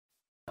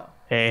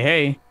Hey,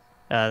 hey.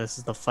 This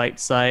is the fight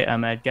site.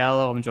 I'm Ed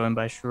Gallo. I'm joined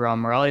by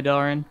Shahram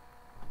Murali.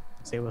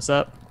 Say what's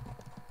up.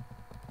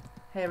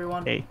 Hey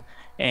everyone. Hey.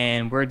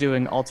 And we're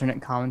doing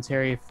alternate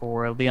commentary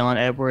for Leon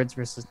Edwards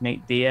versus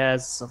Nate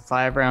Diaz. It's a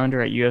five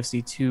rounder at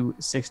UFC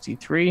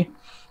 263.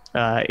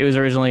 It was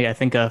originally, I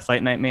think, a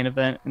fight night main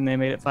event, and they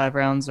made it five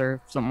rounds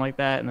or something like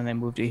that. And then they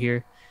moved it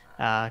here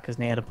because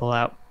Nate had to pull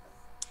out.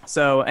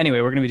 So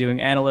anyway, we're going to be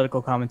doing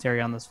analytical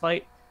commentary on this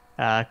fight.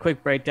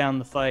 Quick breakdown of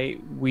the fight.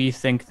 We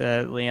think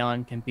that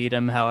Leon can beat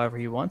him however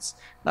he wants.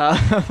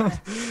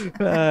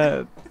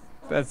 Uh,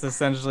 that's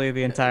essentially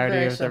the entirety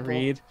Very of the simple.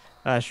 read.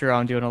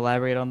 Sharon, do you want to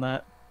elaborate on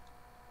that?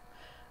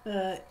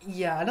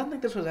 Yeah, I don't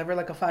think this was ever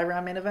like a 5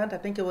 round main event. I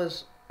think it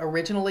was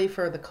originally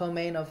for the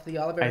co-main of the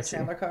I Oliveira see.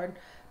 Chandler card,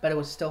 but it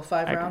was still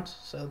five I agree. rounds,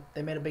 so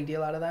they made a big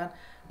deal out of that.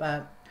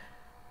 But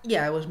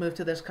yeah, it was moved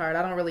to this card.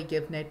 I don't really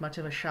give Nate much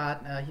of a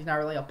shot. He's not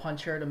really a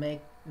puncher to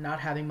make not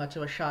having much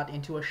of a shot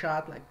into a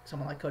shot like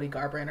someone like Cody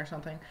Garbrandt or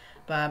something.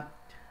 But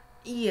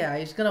yeah,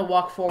 he's gonna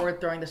walk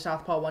forward throwing the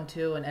southpaw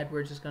 1-2, and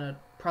Edwards is gonna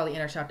probably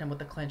intercept him with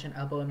the clinch and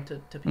elbow him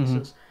to Hmm.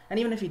 pieces. And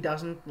even if he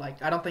doesn't,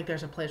 like I don't think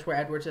there's a place where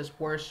Edwards is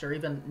worse or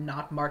even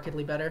not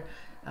markedly better.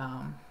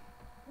 Um,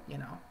 you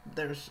know,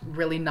 there's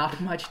really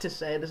not much to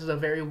say. This is a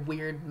very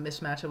weird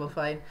mismatch of a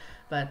fight,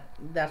 but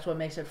that's what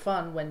makes it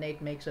fun when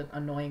Nate makes it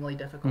annoyingly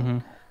difficult. Hmm.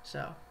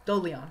 So go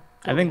Leon,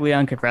 I go think Leon.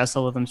 Leon could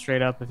wrestle with him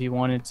straight up if he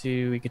wanted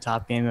to. He could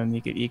top game him.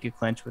 He could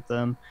clinch with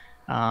them.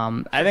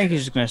 I For think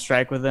he's sure. just going to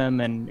strike with him,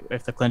 and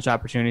if the clinch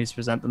opportunities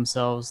present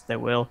themselves, they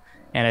will.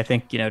 And I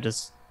think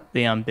just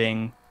Leon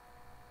being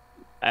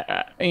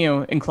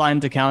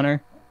inclined to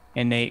counter,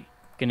 and Nate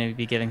going to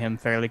be giving him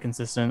fairly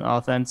consistent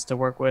offense to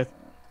work with.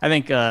 I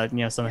think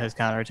some of Yeah. his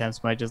counter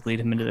attempts might just lead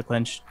him into the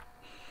clinch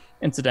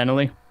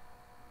incidentally.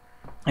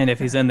 And if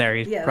he's in there,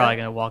 he's Yeah, probably that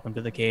going to walk him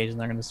to the cage, and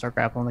they're going to start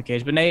grappling the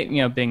cage. But Nate,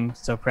 being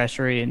so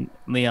pressury and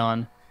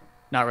Leon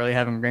not really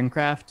having ring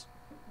craft,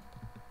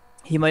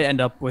 he might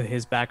end up with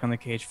his back on the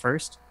cage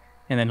first,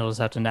 and then he'll just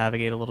have to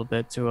navigate a little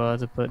bit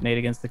to put Nate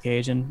against the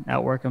cage and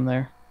outwork him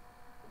there.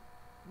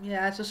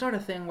 Yeah, it's the sort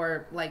of thing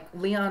where like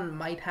Leon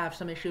might have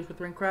some issues with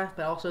ringcraft,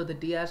 but also the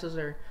Diaz's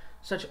are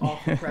such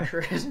awful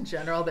pressures in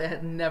general. They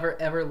had never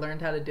ever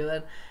learned how to do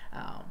it.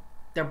 Um,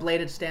 their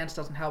bladed stance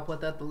doesn't help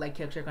with it. The leg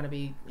kicks are going to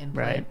be in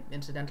play Right,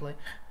 incidentally,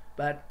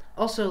 but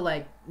also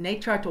like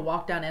Nate tried to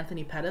walk down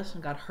Anthony Pettis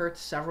and got hurt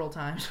several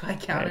times by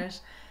right.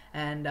 counters,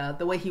 and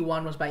the way he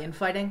won was by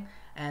infighting.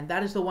 And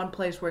that is the one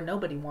place where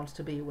nobody wants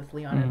to be with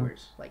Leon Mm-hmm.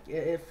 Edwards. Like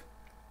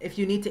if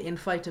you need to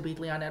infight to beat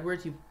Leon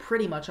Edwards, you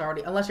pretty much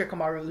already, unless you're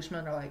Kamaru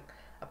Usman or like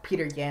a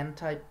Peter Yan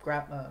type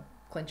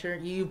clincher,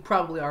 you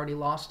probably already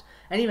lost.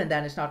 And even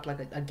then, it's not like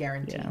a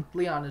Yeah. guarantee.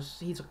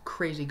 He's a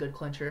crazy good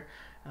clincher.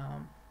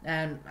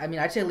 And I mean,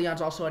 I'd say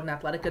Leon's also at an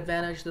athletic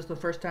advantage. This is the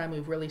first time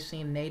we've really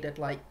seen Nate at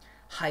like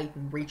height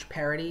and reach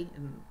parity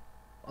in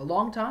a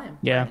long time,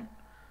 Yeah. right?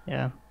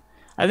 Yeah.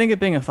 I think it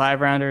being a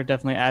five rounder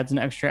definitely adds an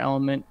extra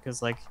element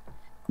because like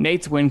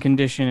Nate's win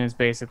condition is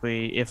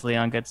basically if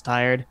Leon gets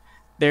tired.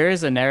 There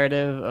is a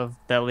narrative of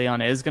that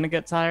Leon is going to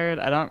get tired.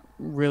 I don't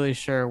really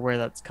sure where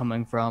that's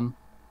coming from.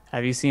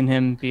 Have you seen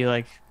him be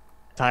like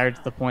tired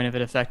to the point of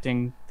it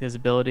affecting his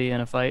ability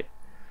in a fight?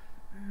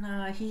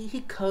 Nah,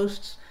 he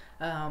coasts.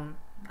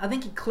 I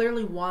think he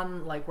clearly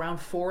won like round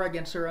four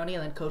against Cerrone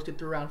and then coasted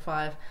through round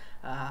five.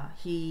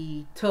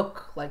 He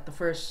took like the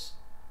first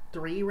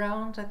 3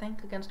 rounds, I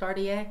think, against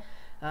RDA,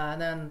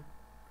 and then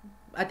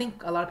I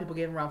think a lot of people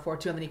gave him round four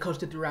too, and then he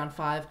coasted through round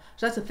five.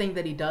 So that's a thing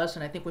that he does,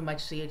 and I think we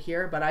might see it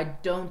here. But I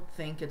don't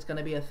think it's going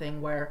to be a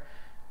thing where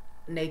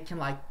Nate can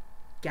like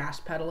gas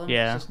pedal him. It's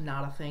Yeah. just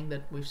not a thing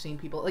that we've seen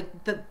people like.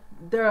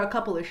 There are a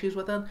couple issues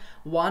with it.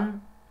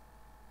 One,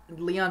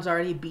 Leon's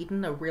already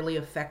beaten a really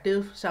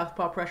effective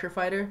southpaw pressure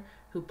fighter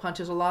who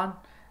punches a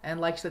lot and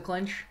likes the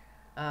clinch.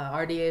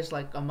 RDA is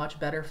like a much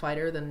better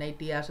fighter than Nate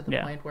Diaz at the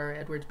Yeah. point where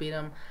Edwards beat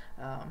him.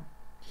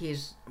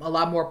 He's a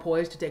lot more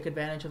poised to take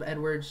advantage of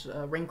Edwards'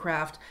 ring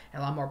craft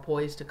and a lot more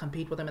poised to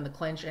compete with him in the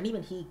clinch. And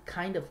even he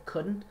kind of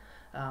couldn't.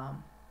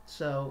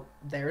 So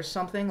there's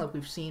something like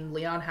we've seen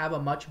Leon have a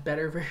much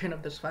better version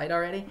of this fight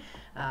already.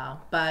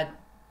 But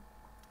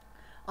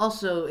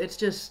also, it's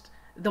just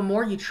the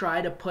more you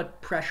try to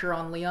put pressure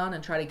on Leon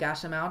and try to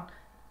gas him out,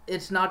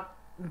 it's not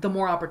the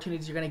more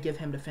opportunities you're going to give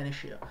him to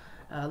finish you.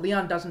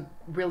 Leon doesn't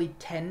really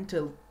tend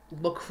to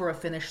look for a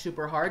finish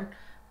super hard,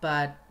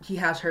 but he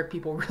has hurt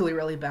people really,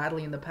 really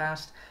badly in the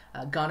past.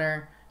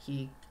 Gunner,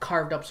 he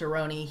carved up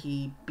Cerrone.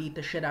 He beat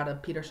the shit out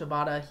of Peter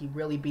Sabata. He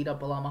really beat up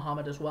Bilal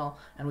Muhammad as well,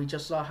 and we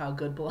just saw how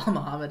good Bilal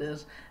Muhammad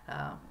is.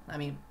 I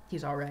mean,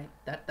 he's all right.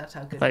 That's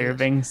how I good thought he you were is.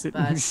 being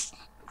But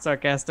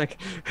sarcastic.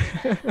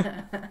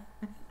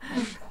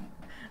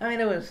 I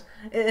mean,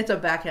 it's a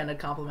backhanded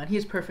compliment.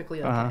 He's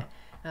perfectly Uh-huh.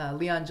 okay.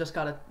 Leon just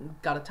got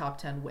a top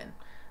 10 win.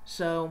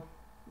 So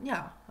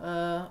yeah.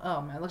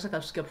 Oh man, it looks like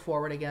I've skipped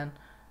forward again.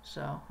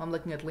 So I'm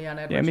looking at Leon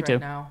Yeah, Edwards me right too.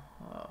 now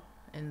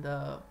in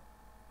the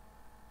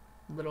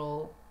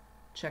little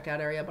checkout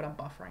area, but I'm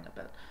buffering a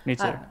bit. Me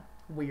I too. don't know.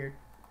 Weird.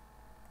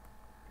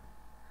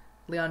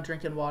 Leon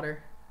drinking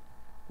water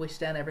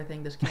withstand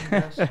everything this king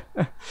does.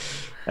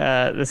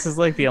 This is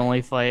like the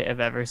only fight I've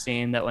ever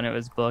seen that when it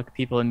was booked,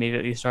 people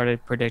immediately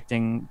started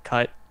predicting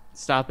cut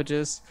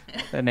stoppages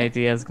that Nate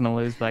Diaz is going to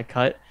lose by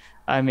cut.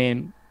 I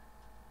mean,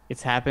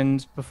 it's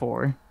happened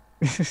before,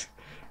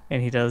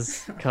 and he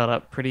does cut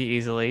up pretty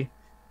easily.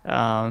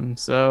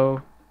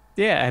 So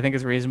yeah, I think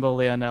it's reasonable.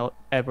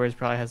 Edwards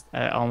probably has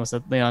almost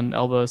said Leon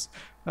elbows.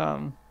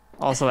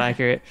 Also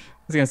accurate.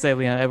 I was gonna say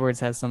Leon Edwards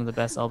has some of the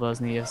best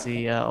elbows in the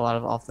UFC. A lot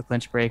of off the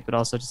clinch break, but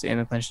also just in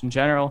the clinch in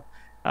general,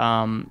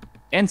 um,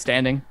 and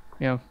standing.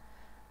 You know,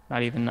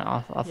 not even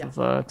off Yeah.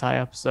 of tie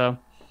up. So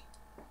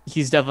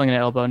he's definitely gonna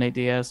elbow Nate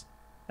Diaz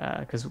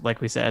because,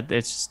 like we said,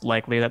 it's just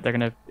likely that they're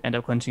gonna end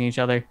up clinching each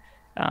other,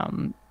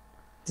 um,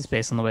 just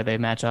based on the way they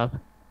match up.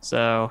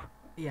 So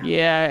Yeah.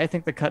 yeah, I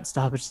think the cut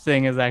stoppage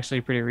thing is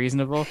actually pretty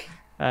reasonable.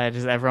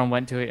 Just everyone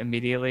went to it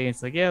immediately.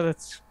 It's like, yeah, that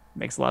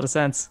makes a lot of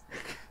sense.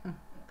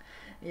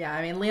 Yeah,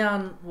 I mean,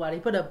 Leon, what, he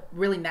put a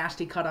really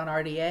nasty cut on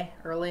RDA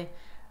early.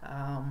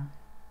 Um,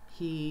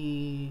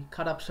 he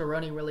cut up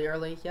Cerrone really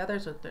early. Yeah,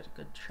 there's a good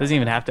Doesn't trend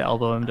even there. have to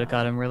elbow him to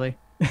cut Um, him, really.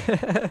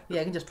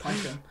 yeah, I can just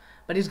punch him.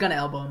 But he's going to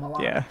elbow him a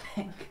lot, I Yeah,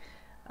 think.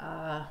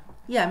 Uh,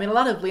 yeah, I mean, a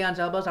lot of Leon's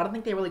elbows, I don't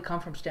think they really come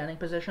from standing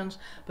positions,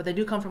 but they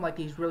do come from, like,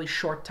 these really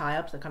short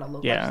tie-ups that kind of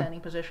look like yeah, standing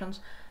positions.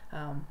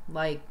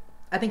 Like,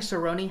 I think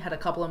Cerrone had a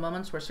couple of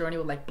moments where Cerrone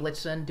would, like,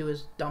 blitz in, do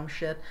his dumb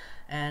shit,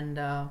 and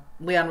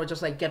Leon would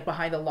just, like, get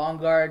behind the long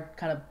guard,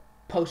 kind of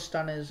post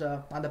on his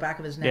on the back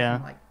of his neck yeah.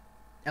 and, like,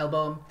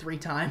 elbow him 3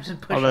 times and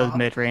All push those off.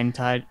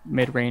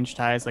 mid range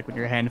ties, like when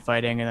you're hand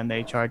fighting, and then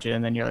they charge it,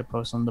 and then you're like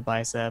posting on the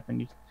bicep, and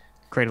you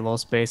create a little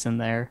space in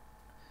there.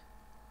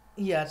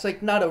 Yeah, it's,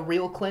 like, not a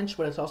real clinch,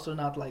 but it's also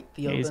not, like,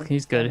 the Yeah, he's open,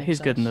 he's if that good. makes He's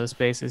good in sense. those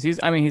spaces.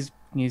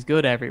 He's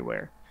good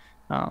everywhere.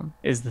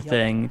 Is the Yep.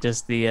 thing.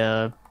 Just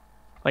the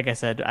like I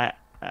said,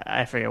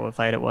 I forget what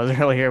fight it was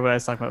earlier, but I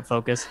was talking about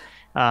focus.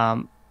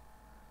 Um,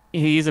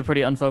 he's a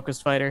pretty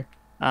unfocused fighter.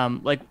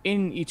 Like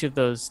in each of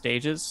those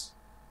stages,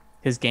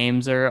 his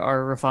games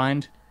are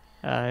refined,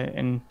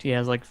 and he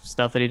has like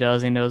stuff that he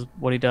does. He knows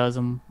what he does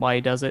and why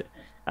he does it.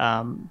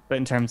 But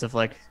in terms of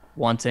like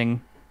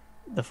wanting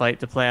the fight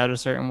to play out a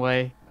certain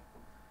way,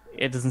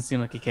 it doesn't seem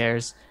like he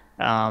cares.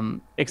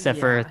 Except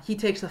for Yeah, he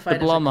takes the the fight as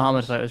Bilal it Muhammad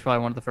comes. fight was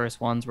probably one of the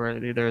first ones where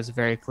there was a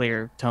very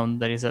clear tone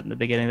that he set in the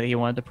beginning that he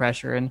wanted to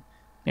pressure and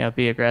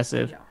be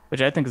aggressive, Yeah, which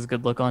I think is a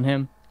good look on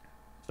him.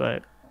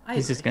 But I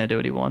he's just agree. gonna do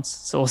what he wants,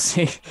 so we'll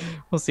see.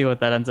 We'll see what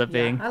that ends up Yeah,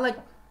 being. I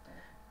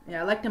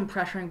liked him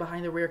pressuring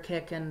behind the rear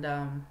kick and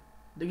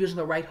they're using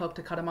the right hook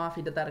to cut him off.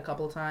 He did that a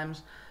couple of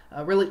times.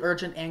 Really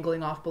urgent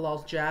angling off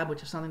Bilal's jab,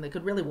 which is something that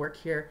could really work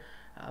here.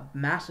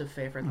 Massive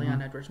favorite, Hmm.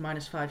 Leon Edwards,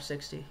 minus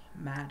 560.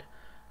 Mad.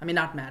 I mean,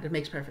 not mad. It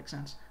makes perfect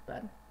sense,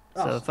 but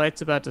So the awesome.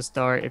 fight's about to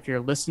start. If you're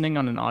listening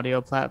on an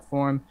audio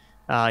platform,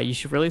 you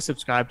should really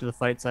subscribe to the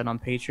fight site on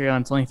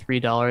Patreon. It's only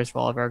 $3 for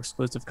all of our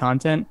exclusive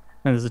content,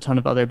 and there's a ton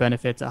of other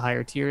benefits at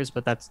higher tiers,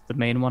 but that's the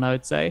main one I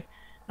would say.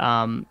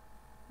 Um,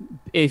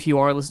 if you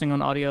are listening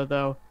on audio,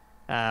 though,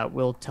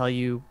 we'll tell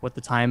you what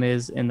the time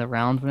is in the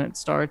round when it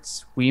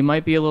starts. We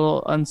might be a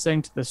little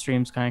unsynced. The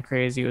stream's kind of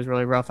crazy. It was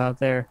really rough out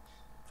there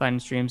finding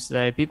streams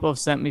today. People have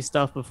sent me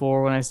stuff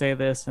before when I say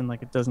this, and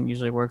like it doesn't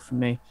usually work for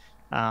me.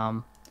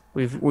 Um,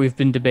 we've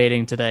been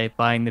debating today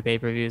buying the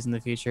pay-per-views in the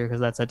future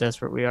because that's how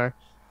desperate we are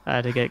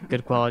to get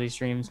good quality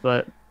streams.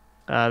 But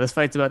this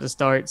fight's about to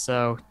start,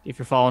 so if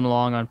you're following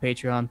along on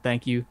Patreon,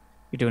 thank you.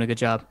 You're doing a good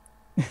job.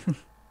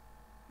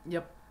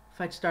 Yep.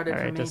 Fight All started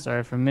for right, just me.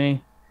 started from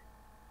me.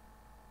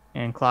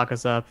 And clock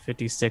us up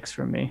 56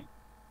 from me.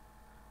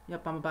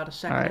 Yep, I'm about a All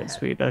second right, ahead.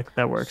 sweet.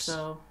 That works.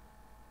 So,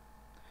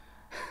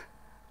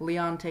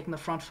 Leon taking the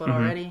front foot Mm-hmm.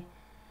 already.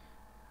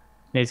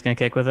 Nate's gonna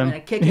kick with I mean, him.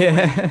 a kick it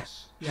Yeah.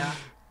 wins. Yeah,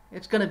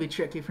 it's gonna be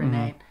tricky for Mm-hmm.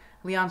 Nate.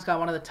 Leon's got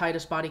one of the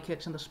tightest body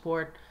kicks in the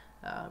sport.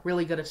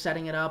 Really good at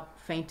setting it up,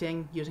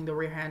 feinting, using the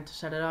rear hand to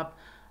set it up.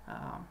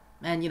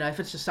 And if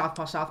it's just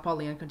southpaw,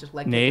 Leon can just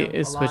leg kick Nate him a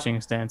is lot.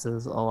 switching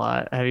stances a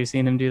lot. Have you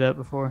seen him do that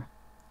before?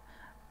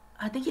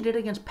 I think he did it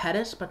against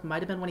Pettis, but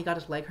might have been when he got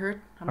his leg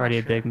hurt. I'm not Already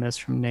a big sure. miss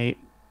from Nate.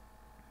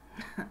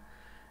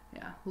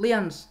 Yeah,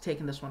 Leon's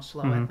taking this one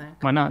slow, I Mm-hmm. think.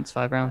 Why not? It's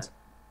five But rounds.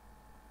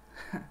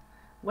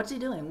 what's he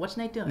doing? What's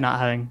Nate doing? Not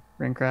having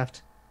ring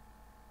craft.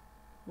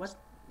 What?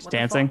 Just What the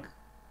dancing.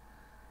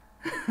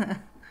 fuck?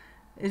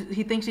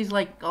 He thinks he's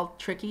like all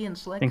tricky and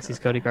slick. Thinks he's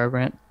Okay. Cody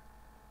Garbrandt.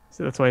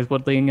 So that's why he's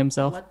woodleying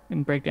himself What?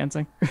 in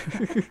breakdancing.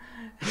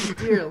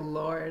 Dear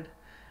Lord.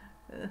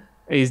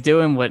 He's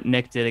doing what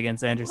Nick did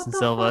against What Anderson the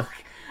Silva. fuck?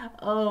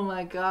 Oh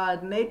my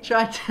god. Nate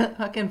tried to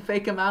fucking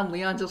fake him out and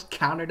Leon just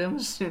countered him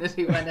as soon as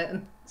he went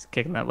in. He's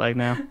kicking that leg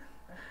now.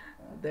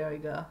 There we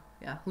go.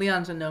 Yeah,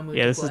 Leon's in no mood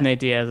Yeah, to this is play. Nate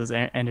Diaz's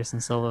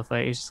Anderson Silva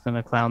fight. He's just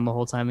gonna clown the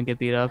whole time and get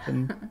beat up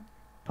and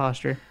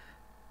posture.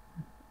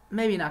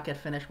 Maybe not get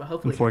finished, but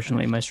hopefully get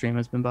Unfortunately, finished. my stream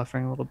has been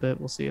buffering a little bit.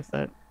 We'll see if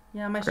that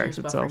Yeah, my corrects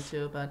stream's buffering itself.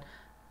 too, but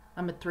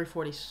I'm at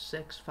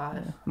 346, 5.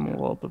 Yeah, I'm a Yeah.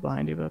 little bit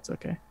behind you, but that's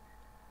okay.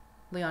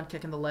 Leon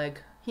kicking the leg.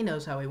 He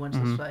knows how he wins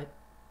Hmm. this fight.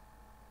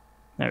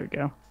 There we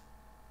go.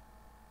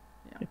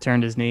 Yeah. He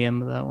turned his knee in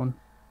with that one.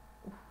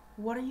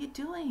 What are you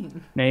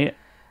doing? Nate,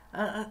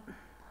 Uh,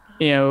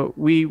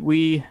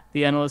 we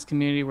the analyst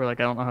community were like,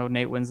 I don't know how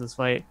Nate wins this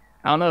fight.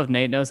 I don't know if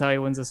Nate knows how he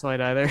wins this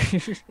fight either.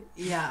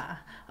 yeah,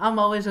 I'm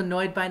always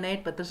annoyed by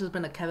Nate, but this has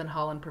been a Kevin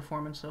Holland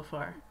performance so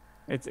far.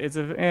 It's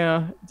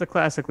a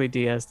classically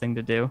Diaz thing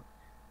to do.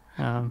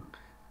 Um,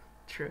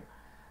 True.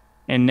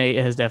 and Nate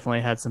has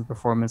definitely had some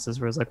performances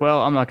where it's like,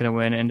 well, I'm not gonna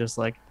win, and just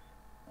like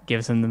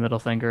gives him the middle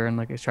finger and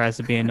like it tries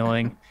to be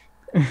annoying.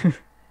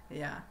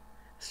 Yeah.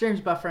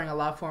 Stream's buffering a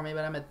lot for me,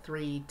 but I'm at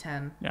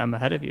 310. I'm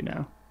ahead of you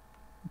now,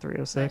 Nice.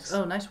 306.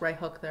 Oh, nice right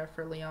hook there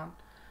for Leon.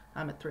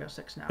 I'm at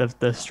 306 now.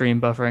 The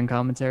stream buffering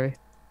commentary.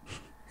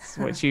 It's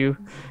what you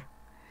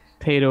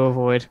pay to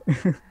avoid.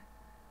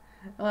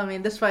 Well, I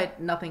mean, this fight,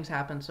 nothing's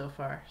happened so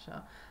far,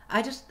 so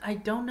I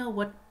don't know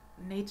what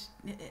Nate's.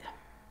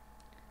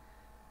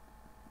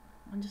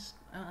 I'm just,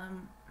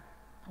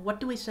 what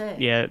do we say?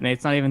 Yeah,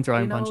 Nate's not even Do you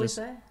throwing know what we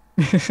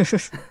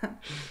punches. say?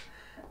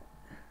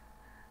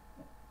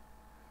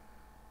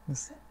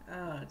 It's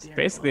Oh dear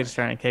basically lord. just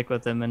trying to kick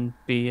with him and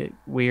be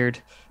weird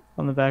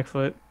on the back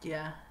foot.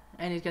 Yeah,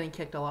 and he's getting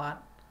kicked a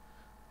lot.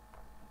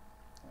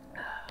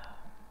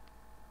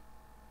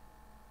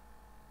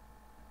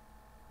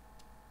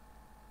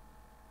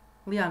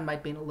 Leon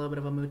might be in a little bit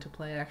of a mood to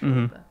play actually,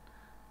 Hmm. but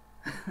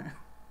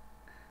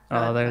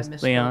Oh, I there's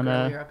misspoke Leon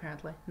earlier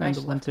apparently. Nice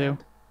landed one left too.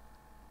 hand.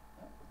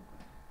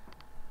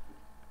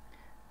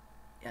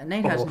 Yeah,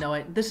 Nate has Oh,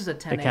 no. This is a the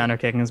 10-8. counter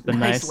kicking has been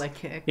Nice nice. leg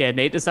kick. Yeah,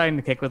 Nate deciding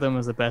to kick with him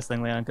was the best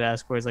thing Leon could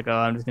ask for. He's like, oh,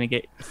 I'm just gonna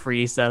get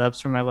free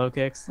setups for my low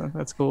kicks.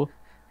 That's cool.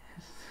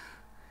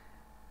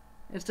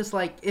 It's just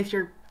like if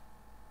your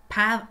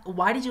path.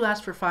 Why did you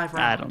ask for 5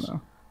 rounds? I don't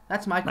know.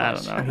 That's my I don't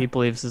question. know. He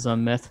believes his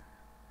own myth.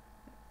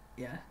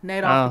 Yeah,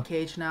 Nate off Oh, the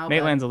cage now.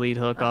 Nate But lands a lead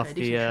hook okay, off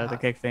decent the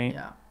shot. kick feint.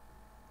 Yeah.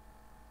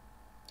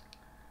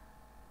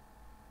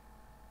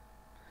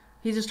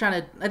 He's just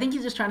trying to. I think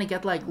he's just trying to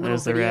get like little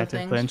There's the video reactive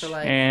things clinch for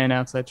like. and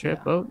outside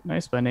trip. Yeah. Oh,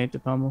 nice by Nate to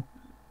pummel.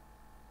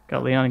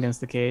 Got Oh, Leon nice.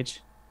 against the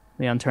cage.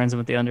 Leon turns him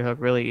with the underhook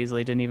really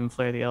easily. Didn't even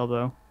flare the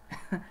elbow.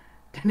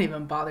 Didn't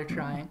even bother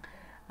trying.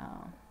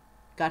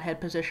 Got head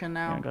position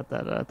Yeah, now. got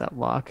that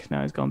lock.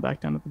 Now he's going back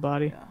down to the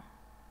body. Yeah.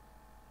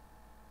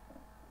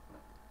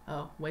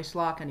 Oh, waist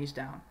lock and he's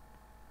down.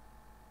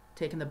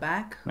 Taking the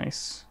back.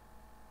 Nice.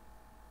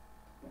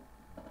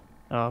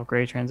 Oh,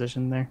 great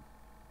transition there.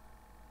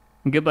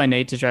 And good by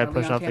Nate to try to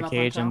push Leon off the came up on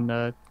cage top.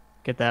 and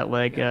get that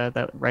leg, Yeah.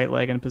 that right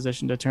leg in a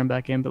position to turn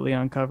back in, but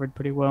Leon covered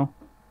pretty well.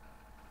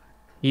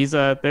 He's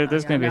there's Yeah. gonna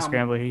be a Now I'm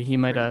scramble. He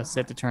might three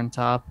sit behind. to turn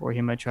top, or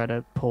he might try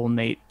to pull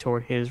Nate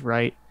toward his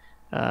right,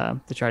 to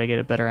try to get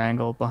a better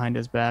angle behind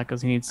his back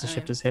because he needs to I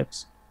shift mean, his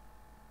hips.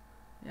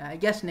 yeah. I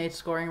guess Nate's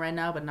scoring right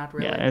now, but not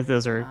really. Yeah,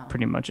 those are Um,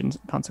 pretty much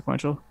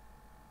inconsequential.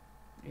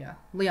 yeah.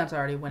 Leon's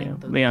already winning Yeah,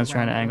 the Leon's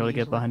trying round to angle pretty to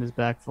get easily. behind his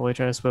back, fully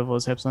try to swivel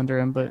his hips under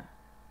him, Yeah. but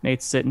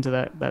Nate's sitting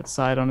to that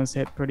side on his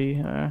hip pretty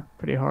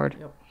hard.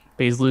 Yep.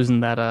 But he's losing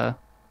that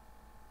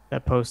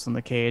post on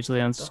the cage.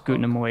 Leon's The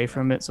scooting him hook. away Yeah.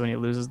 from it, so when he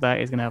loses that,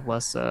 he's gonna have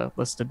less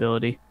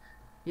stability.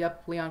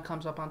 Yep. Leon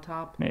comes up on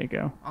top. There you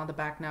go. On the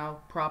back now.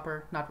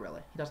 Proper. Not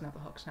really. He doesn't have the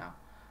hooks now.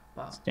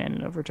 But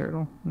Standing over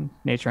turtle. And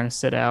Nate trying to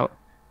sit out.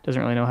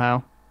 Doesn't really know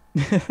how.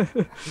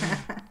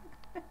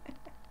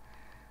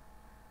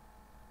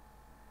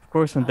 Of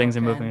course, when things are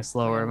okay. moving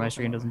slower, Leon my moving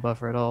screen over. doesn't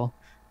buffer at all.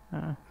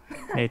 Uh,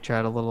 Nate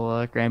tried a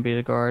little grand beat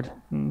to guard.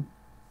 And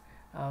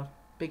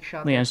Big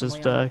shot there Leon's from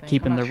just Leon, I think. I'm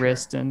keeping not the sure.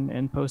 wrist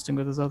and posting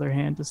with his other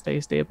hand to stay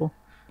stable.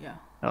 Yeah.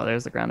 Oh,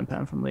 there's the ground and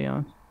pound from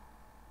Leon.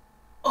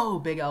 Oh,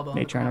 big elbow on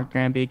the Nate trying to ground.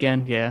 grand beat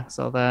again. Yeah,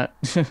 saw that.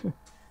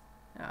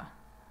 Yeah.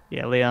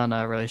 Yeah, Leon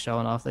really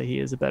showing off that he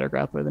is a better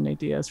grappler than Nate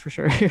Diaz for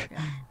sure. Yeah.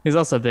 He's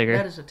also That bigger.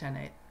 is a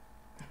 10-8.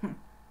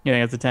 You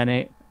think it's a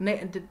 10-8?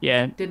 Nate, did,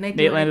 Yeah, did Nate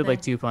do Nate landed anything?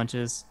 like 2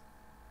 punches.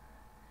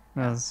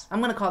 I'm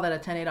going to call that a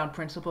 10-8 on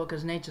principle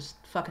because Nate just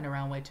fucking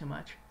around way too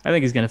much. I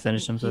think he's gonna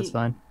finish him, so it's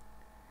fine.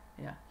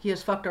 Yeah. He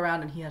has fucked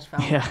around and he has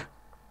found Yeah,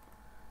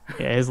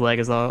 yeah, his leg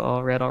is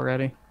all red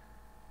already.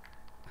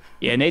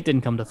 Yeah, Nate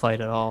didn't come to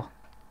fight at all.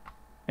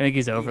 I think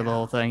he's over the Yeah.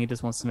 whole thing. He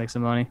just wants to make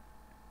some money.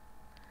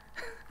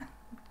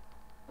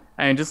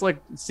 I mean, just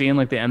like seeing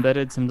like the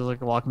embedded, him just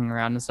like walking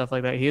around and stuff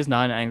like that. He is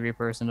not an angry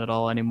person at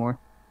all anymore.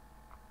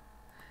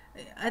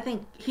 I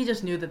think he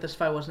just knew that this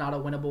fight was not a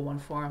winnable one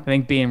for him. I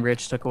think being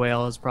rich took away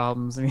all his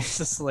problems, and he's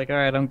just like, all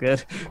right, I'm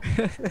good.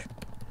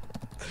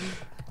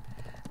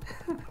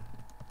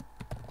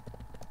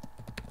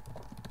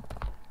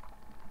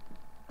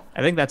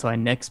 I think that's why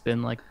Nick's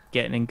been like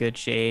getting in good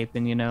shape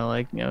and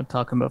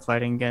talking about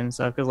fighting again and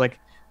stuff because like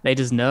they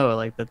just know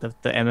like that the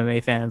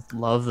MMA fans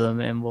love them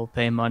and will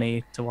pay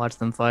money to watch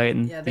them fight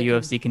and Yeah, the they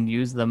UFC can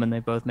use them and they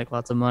both make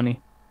lots of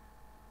money.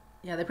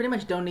 Yeah, they pretty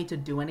much don't need to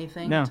do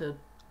anything No. to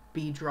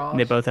be draws. And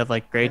they both have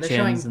like great they're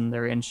chins showing- and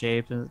they're in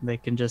shape and they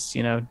can just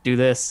do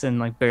this and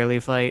like barely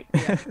fight.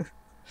 Yeah.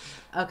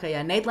 Okay,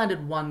 yeah, Nate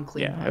landed one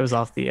clean Yeah, punch. it was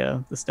off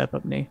the step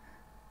up knee.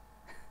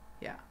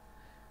 Yeah.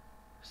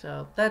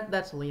 So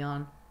that's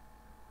Leon.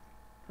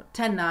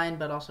 10-9,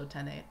 but also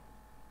 10-8.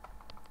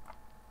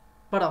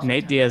 But also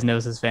Nate 10-9. Diaz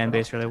knows his fan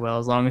base really well.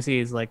 As long as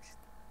he's like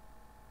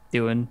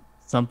doing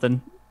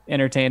something,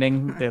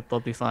 entertaining, they'll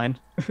be fine.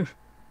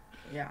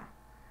 Yeah.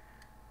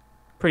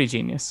 Pretty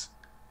genius.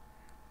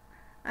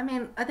 I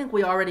mean, I think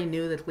we already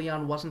knew that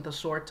Leon wasn't the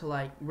sort to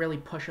like really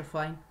push a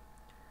fight,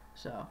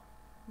 so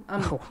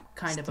I'm Oh,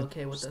 kind of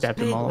okay with this. stepped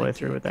him Big all the way leg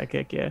through with that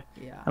kick. kick.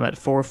 Yeah, Yeah. I'm at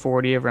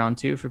 440 of round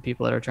two for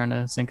people that are trying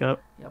to sync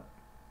up. Yep.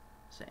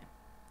 Same.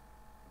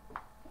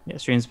 Yeah,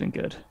 stream's been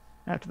good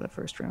after that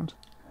first round.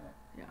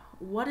 Yeah.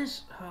 What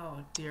is? Oh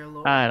dear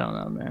lord. I don't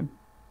know, man.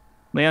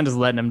 Leon just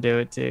letting him do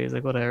it too. He's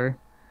like, whatever.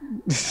 Yeah.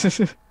 It's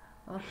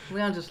Well,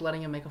 Leon's just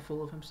letting him make a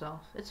fool of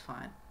himself. It's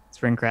fine.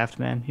 Ringcraft,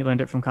 man. He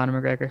learned it from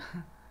Conor McGregor.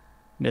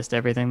 Missed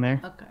everything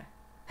there. Okay.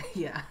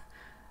 Yeah.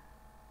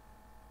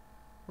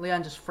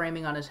 Leon just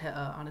framing on his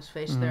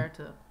face Mhm. there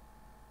to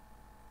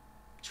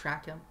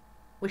track him.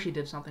 Wish he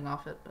did something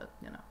off it, but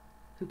you know,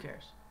 who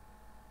cares?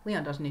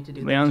 Leon doesn't need to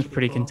do things Leon's to be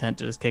pretty cool. content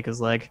to just kick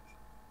his leg.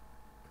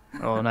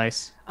 Oh,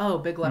 nice. Oh,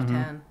 big left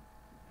Mhm. hand.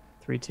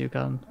 3-2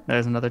 cotton.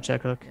 There's another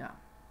check hook. Yeah.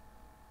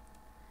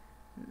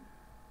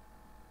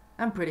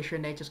 I'm pretty sure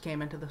Nate just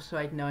came into the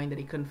fight knowing that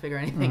he couldn't figure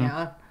anything Mhm.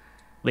 out.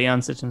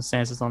 Leon switching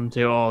stances on him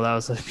too. Oh, that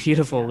was a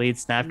beautiful Yeah. lead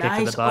snap kick to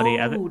Nice. the body.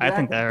 Oh, I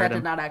think that hurt that did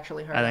him. not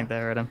actually hurt I him. think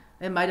that hurt him.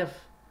 It might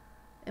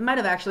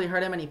have actually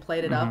hurt him, and he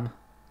played it Mhm. up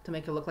to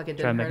make it look like it Try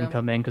to didn't make hurt him him.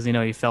 come in because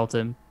he felt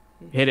him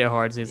hit it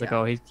hard. So he's like, Yeah.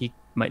 oh, he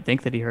might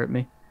think that he hurt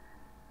me.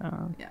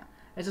 Yeah,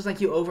 it's just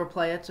like you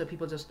overplay it, so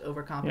people just Yeah.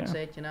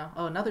 overcompensate. You know.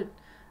 Oh, another.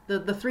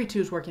 The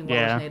 3-2's working well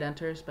Yeah. as Nate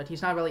enters, but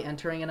he's not really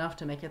entering enough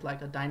to make it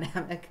like a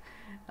dynamic.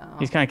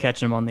 He's kind of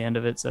catching him on the end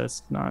of it, so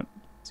it's not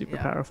super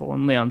Yeah. powerful.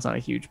 And Leon's not a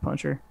huge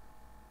puncher.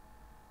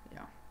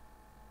 Yeah.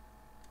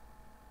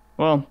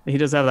 Well, he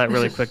does have that This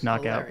really is quick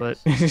knockout,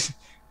 hilarious. but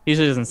he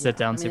usually doesn't sit Yeah,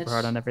 down I mean, super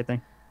hard on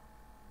everything.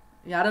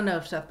 Yeah, I don't know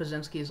if Seth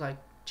Baczynski's like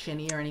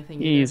chinny or anything.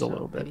 He's either, a so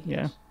little bit, maybe he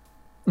yeah.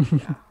 is.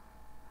 Yeah.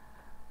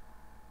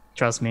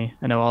 Trust me,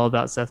 I know all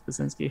about Seth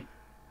Baczynski.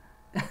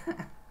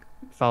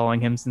 Following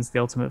him since The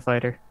Ultimate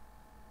Fighter.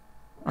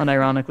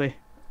 Unironically,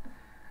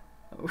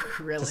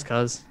 Really. just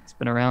cause it's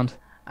been around.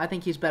 I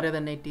think he's better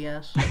than Nate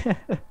Diaz.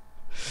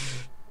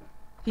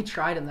 He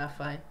tried in that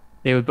fight.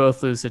 They would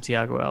both lose to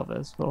Thiago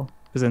Alves. Well,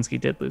 Baczynski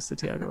did lose to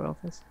Thiago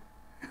Alves.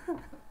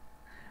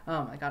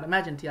 Oh my god!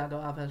 Imagine Thiago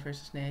Alves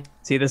versus Nate.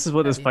 See, this is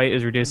what this That'd be fight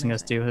is reducing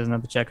us amazing. to. There's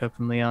another check hook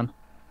from Leon.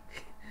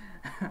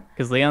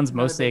 Because Leon's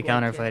Another mostly a big leg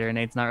counter kick. fighter, and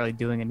Nate's not really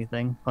doing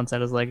anything. Punts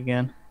out his leg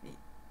again.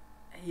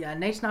 Yeah,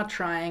 Nate's not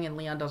trying, and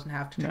Leon doesn't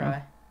have to No.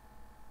 try.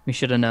 We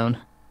should have known.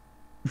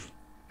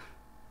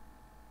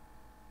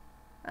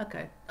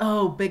 Okay.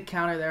 Oh, big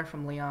counter there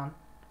from Leon.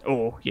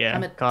 Oh, yeah.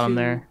 I'm at Caught him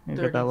there. He's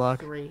got that lock.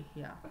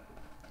 233. Yeah.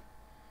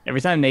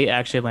 Every time Nate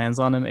actually lands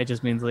on him, it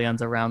just means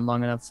Leon's around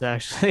long enough to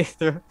actually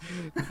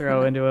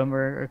throw into him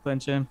or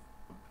clinch him.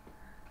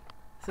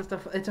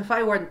 It's a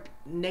fight where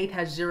Nate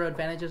has zero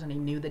advantages, and he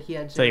knew that he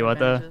had Tell you zero what,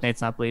 though, advantages.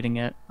 Nate's not bleeding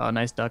yet. Oh,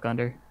 nice duck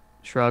under.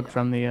 Shrug Yeah.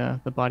 from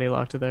the body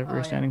lock to the Oh, rear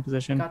yeah. standing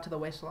position. Got to the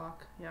waist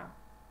lock. Yeah.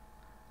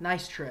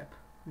 Nice trip.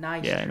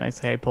 Nice. Yeah, trip. nice.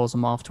 Hey, pulls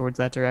him off towards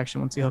that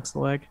direction once he hooks the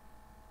leg.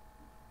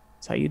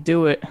 That's how you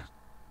do it.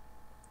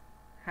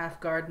 Half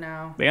guard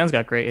now. Leon's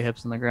got great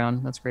hips on the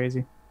ground. That's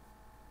crazy.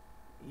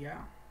 Yeah.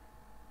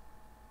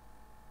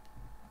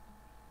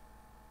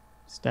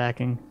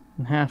 Stacking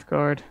and half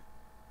guard.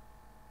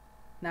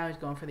 Now he's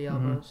going for the Mhm.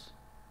 elbows.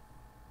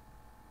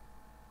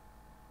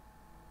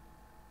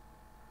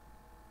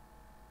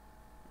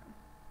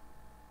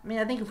 I mean,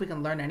 I think if we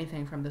can learn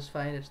anything from this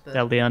fight, it's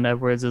That Leon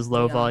Edwards is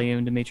low Leon.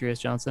 volume Demetrius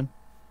Johnson.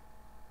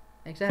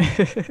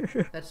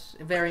 exactly. That's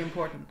very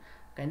important.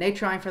 Okay, Nate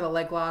trying for the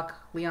leg lock.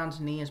 Leon's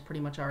knee is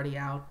pretty much already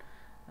out.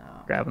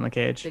 Grabbing the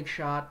cage. Big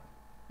shot.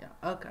 Yeah.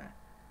 Okay.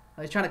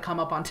 He's trying to come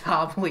up on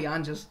top.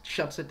 Leon just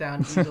shuts it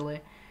down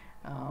easily.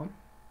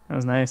 That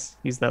was nice.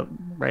 Use that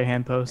right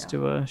hand post Yeah.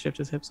 to shift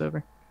his hips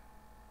over.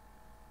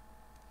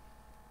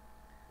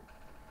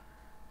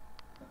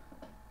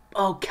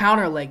 Oh,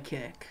 counter leg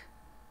kick.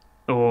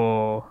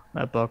 Oh,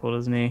 that buckled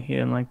his knee. He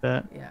didn't like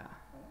that. Yeah.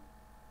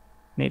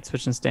 Nate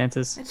switching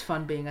stances. It's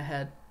fun being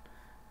ahead.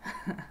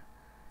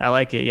 I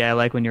like it. Yeah, I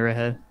like when you're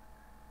ahead.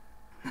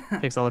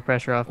 Takes all the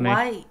pressure off me.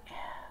 Why?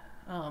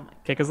 Oh my!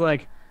 Kick his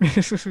leg.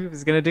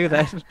 He's gonna do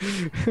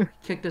that.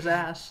 Kicked his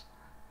ass.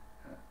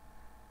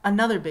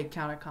 Another big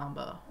counter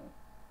combo.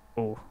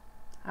 Oh,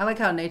 I like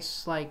how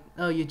Nate's like,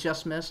 "Oh, you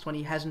just missed," when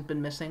he hasn't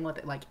been missing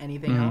with like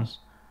anything Mhm. else.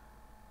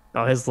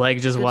 oh, his leg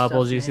just Good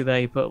wobbles. stuff, You see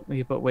Nate. that?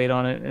 He put weight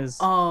on it.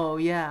 Oh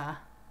yeah.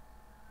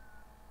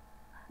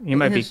 He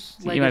might his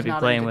be leg you might is be not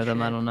in playing good with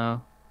him. I shape. don't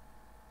know.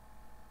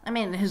 I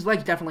mean, his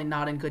leg's definitely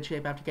not in good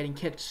shape after getting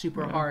kicked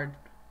super Yeah. hard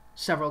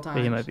several times.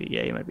 But he might be.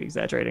 Yeah, he might be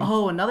exaggerating.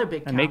 Oh, another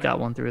big and counter. Nate got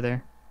one through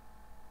there.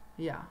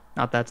 Yeah.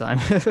 Not that time.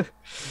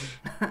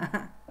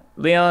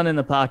 Leon in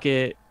the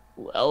pocket,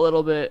 a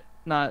little bit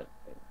not,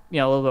 a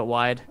little bit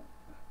wide.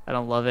 I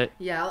don't love it.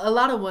 Yeah, a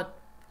lot of what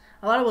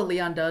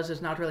Leon does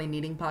is not really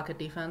needing pocket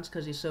defense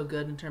because he's so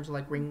good in terms of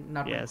like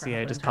not Yeah, ring see, craft,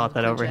 I but just in terms caught of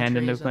that clinch overhand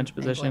into a entries clinch and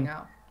position. going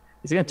out.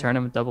 Is he gonna turn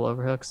him with double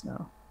overhooks?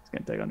 No, he's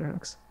gonna take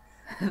underhooks.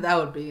 that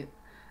would be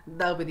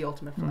the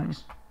ultimate Mm-hmm.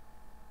 flex.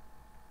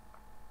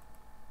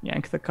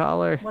 Yank the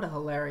collar. What a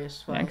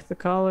hilarious fight. Yank the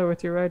collar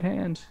with your right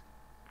hand.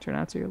 Turn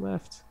out to your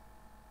left.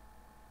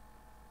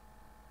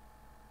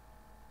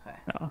 Okay.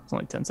 Oh, it's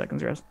only 10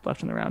 seconds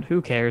left in the round.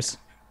 Who cares?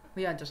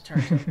 Leon just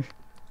turns him.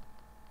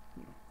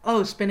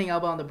 Oh, spinning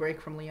elbow on the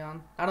break from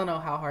Leon. I don't know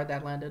how hard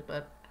that landed,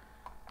 but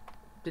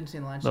didn't see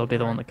the line. That'll be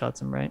the one that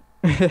cuts him, right?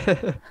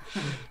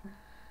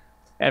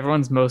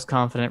 Everyone's most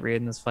confident read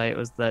in this fight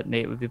was that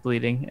Nate would be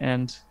bleeding,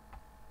 and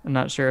I'm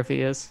not sure if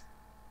he is.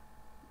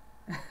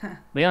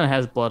 Leon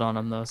has blood on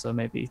him, though, so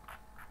maybe.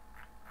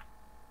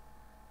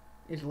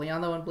 Is Leon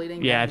the one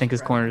bleeding? Yeah, I think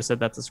his corner just said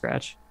that's a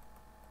scratch.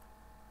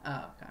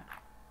 Oh, okay.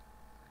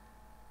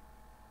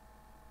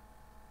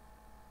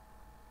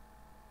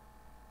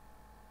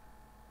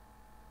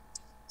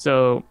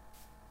 So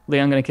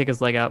Leon gonna kick his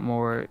leg out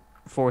more,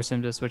 force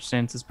him to switch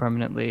stances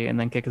permanently, and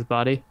then kick his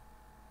body.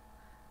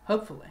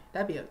 Hopefully,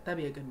 that'd be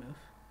a good move.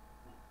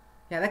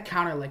 Yeah, that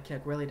counter leg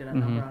kick really did a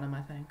number on him,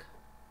 I think.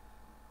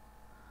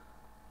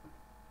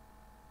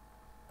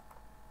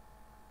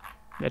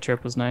 That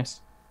trip was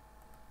nice.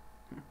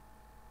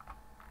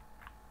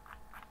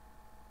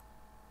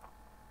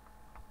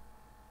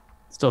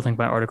 Still think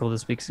my article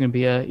this week is gonna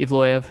be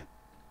Evloev.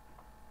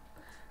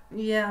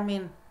 Yeah, I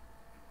mean,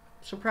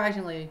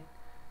 surprisingly,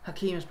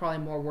 Hakeem is probably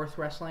more worth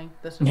wrestling.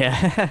 This is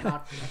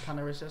not a ton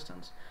of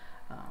resistance.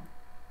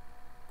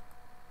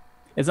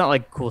 It's not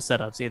like cool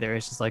setups either.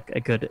 It's just like a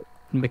good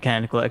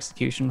mechanical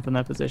execution from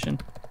that position.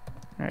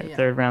 All right,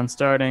 third round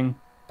starting.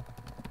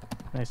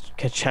 Nice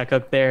check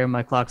hook there.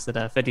 My clock's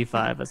at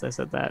 55 as I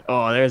said that.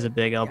 Oh, there's a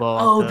big elbow.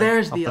 Yeah. Oh,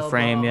 there's the elbow.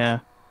 Frame, yeah.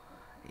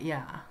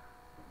 Yeah.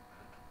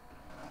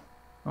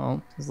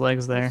 Oh, his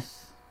leg's there.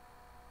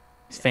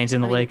 He's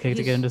feinting the leg kick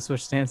to get him to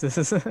switch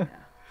stances.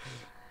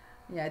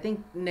 Yeah, I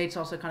think Nate's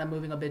also kind of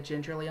moving a bit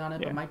gingerly on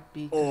it, but might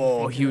be.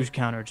 Oh, huge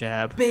counter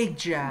jab. Big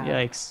jab.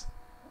 Yikes.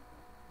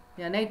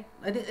 Yeah, Nate.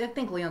 I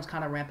think Leon's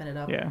kind of ramping it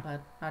up,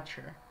 but not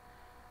sure.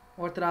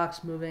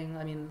 Orthodox moving.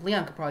 I mean,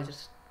 Leon could probably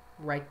just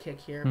right kick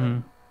here,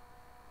 but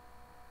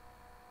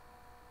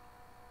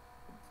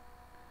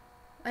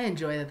I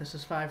enjoy that this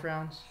is 5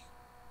 rounds.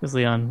 Is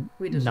Leon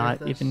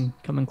not even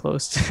coming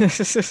close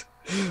to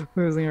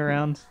losing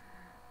around?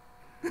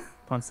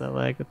 Punch that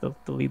leg with the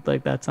lead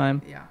leg that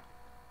time. Yeah.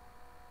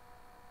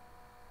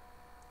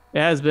 It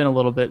has been a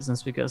little bit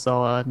since we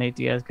saw Nate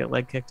Diaz get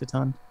leg kicked a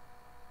ton.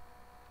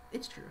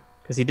 It's true.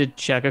 Because he did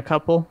check a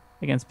couple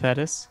against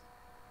Pettis.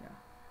 Yeah.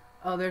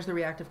 Oh, there's the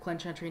reactive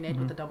clinch entry, Nate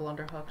with the double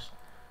underhooks.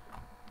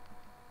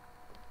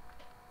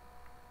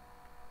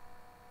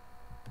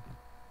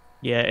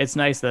 Yeah, it's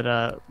nice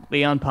that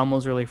Leon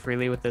pummels really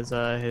freely with his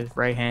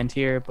right hand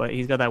here, but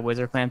he's got that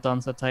wizard clamped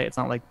on so tight. It's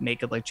not like Nate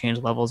could like change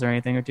levels or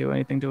anything or do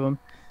anything to him.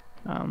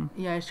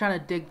 Yeah, he's trying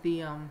to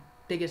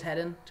dig his head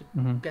in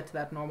to get to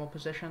that normal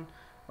position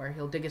where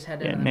he'll dig his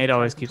head in. Yeah, Nate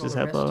always keeps his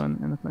head low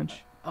in the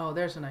clinch. Oh,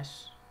 there's a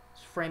nice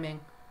framing.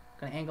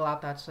 Gonna angle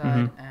out that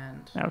side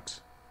and out.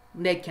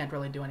 Nate can't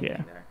really do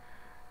anything there.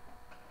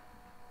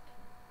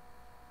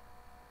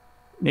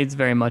 Nate's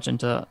very much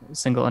into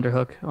single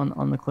underhook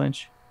on the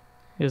clinch.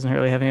 He doesn't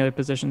really have any other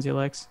positions he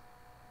likes.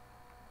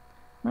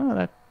 Oh,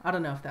 that. I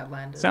don't know if that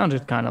landed.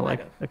 Sounded kind of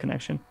like a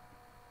connection.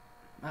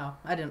 Oh,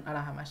 I don't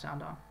have my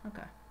sound on.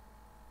 Okay.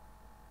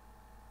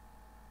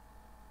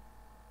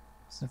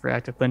 It's a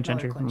reactive clinch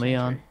entry from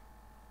Leon.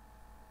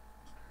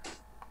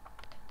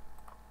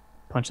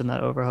 Punching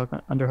that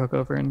underhook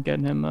over and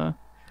getting him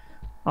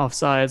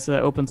offside, so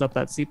that opens up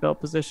that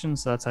seatbelt position.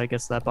 So that's how he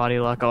gets that body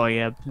lock. Oh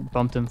yeah,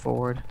 bumped him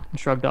forward and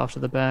shrugged off to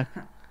the back.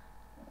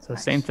 So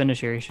same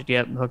finish here. He should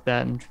hook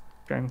that and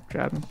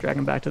drag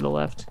him back to the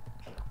left.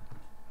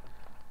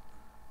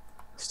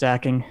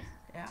 Stacking.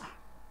 Yeah.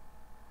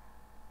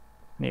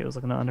 Nate was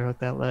looking to underhook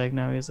that leg.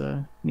 Now he's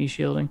knee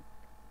shielding.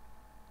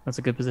 That's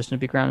a good position to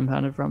be ground and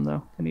pounded from,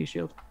 though, the knee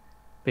shield.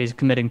 But he's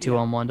committing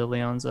 2-on-1 to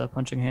Leon's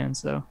punching hand,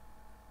 so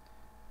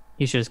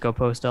he should just go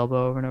post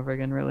elbow over and over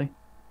again, really.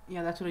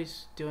 Yeah, that's what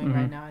he's doing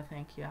right now, I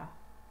think, yeah.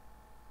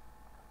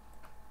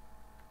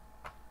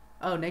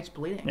 Oh, Nate's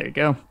bleeding. There you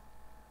go.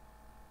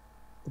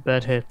 The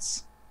bed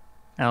hits.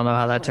 I don't know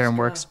how that term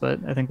works, but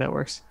I think that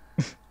works.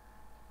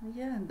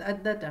 Yeah,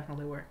 that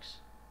definitely works.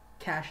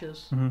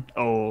 Cashes.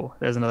 Oh,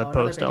 there's another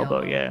post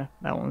elbow. Yeah,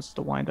 that one was just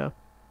a wind up.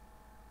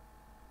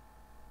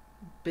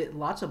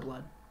 Lots of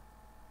blood.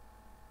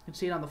 You can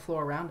see it on the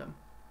floor around him.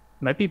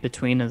 Might be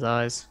between his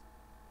eyes.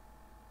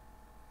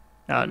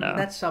 Oh no,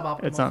 that's suboptimal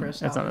for a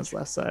stoppage. It's on his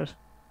left side.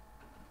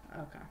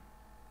 Okay.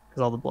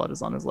 Because all the blood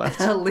is on his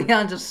left.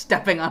 Leon just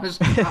stepping on his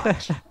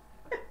crotch.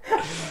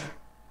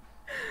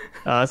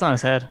 Oh, it's on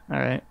his head. All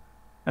right.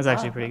 That's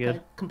actually pretty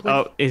good.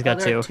 Oh, he's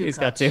got two. He's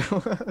got two.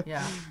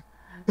 Yeah.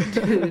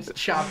 Dude's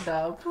chopped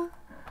up.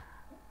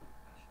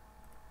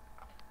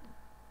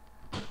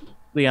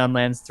 Leon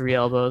lands 3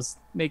 elbows.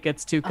 Nate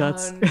gets 2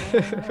 cuts. Oh,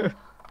 no.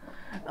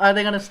 Are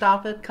they going to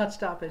stop it? Cut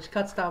stoppage.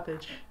 Cut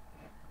stoppage.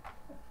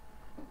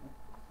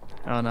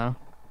 Oh, no.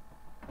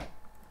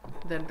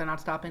 They're not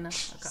stopping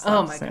it? Okay.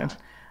 Oh, my God.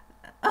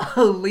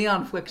 Oh,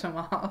 Leon flicks him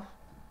off.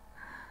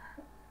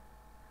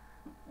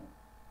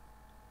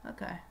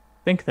 Okay. I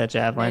think that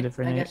jab landed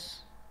for Nate.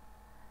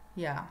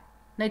 Yeah.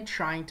 Nate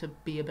trying to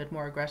be a bit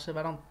more aggressive.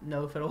 I don't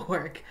know if it'll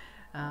work.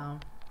 Um,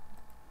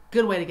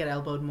 Good way to get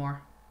elbowed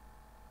more.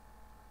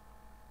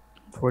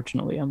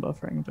 Fortunately, I'm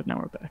buffering, but now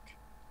we're back.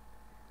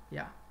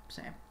 Yeah,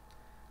 same.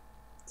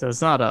 So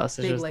it's not us,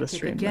 it's Big just leg the kick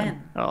stream then.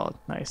 again. Oh,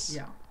 nice.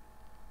 Yeah.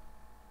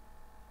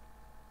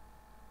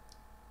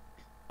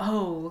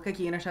 Oh, look like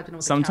he intercepted him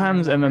with a countering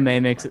Sometimes walker MMA into the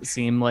makes it clinch.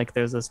 seem like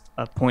there's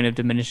a point of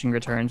diminishing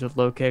returns with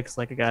low kicks,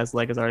 like a guy's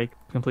leg is already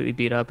completely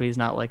beat up, but he's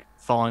not like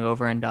falling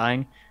over and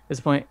dying. At this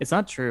point, it's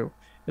not true.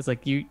 It's like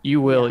Yeah.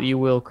 you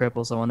will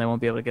cripple someone. They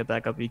won't be able to get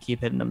back up if you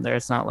keep hitting them there.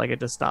 It's not like it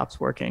just stops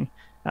working.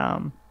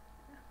 Um,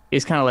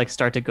 is kind of like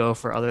start to go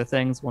for other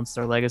things once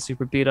their leg is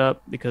super beat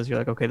up because you're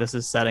like, okay, this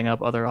is setting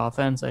up other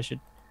offense. I should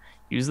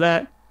use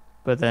that.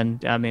 But then,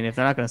 I mean, if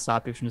they're not going to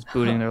stop you from just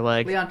booting their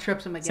leg, Leon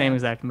trips him same again.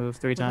 exact move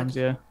three Looks like times,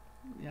 yeah.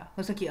 yeah,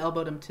 looks like he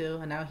elbowed him too,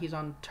 and now he's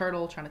on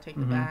turtle trying to take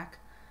the Mm-hmm. back.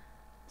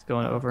 It's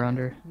going over Okay.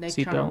 under Nate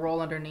trying to seatbelt.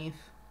 roll underneath.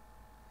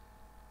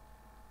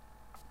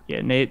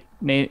 Yeah, Nate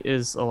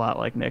is a lot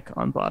like Nick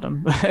on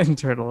bottom and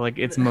turtle. Like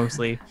it's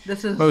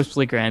This is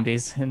mostly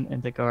Granby's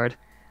in the guard.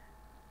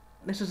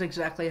 this is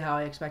exactly how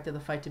I expected the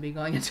fight to be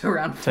going into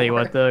round Tell you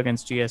what four. though,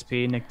 against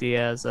GSP, Nick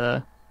Diaz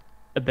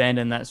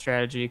abandoned that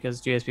strategy because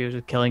GSP was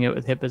just killing it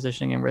with hip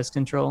positioning and wrist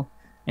control,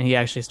 and he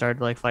actually started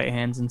to like fight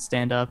hands and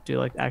stand up, do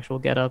like actual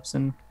get ups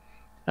and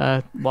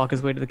walk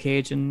his way to the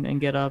cage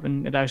and get up,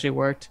 and it actually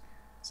worked.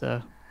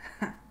 So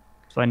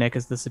that's why Nick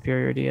is the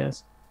superior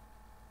Diaz.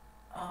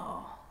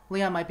 Oh,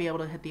 Leon might be able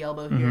to hit the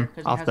elbow here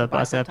because he Off has the a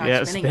bicep bicep, tie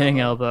yeah, spinning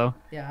elbow. elbow.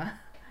 Yeah.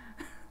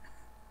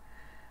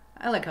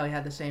 I like how he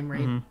had the same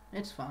rate.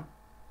 It's fun.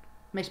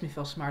 Makes me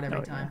feel smart every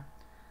Oh, time.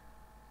 yeah.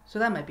 So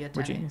that might be a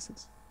We're 10-8.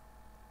 geniuses.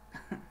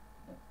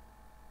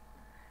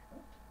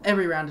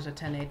 Every round is a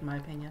 10-8 in my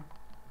opinion.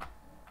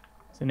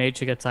 So Nate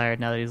should get tired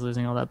now that he's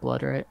losing all that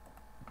blood, right?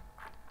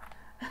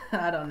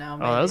 I don't know.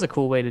 Maybe. Oh, that was a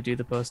cool way to do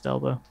the post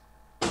elbow.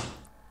 It's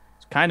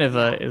kind of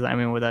I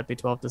mean, would that be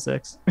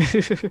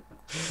 12-6?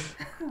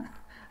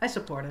 I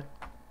support it.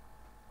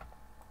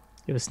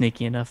 It was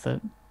sneaky enough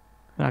that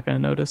they're not gonna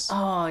notice.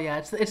 Oh yeah,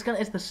 it's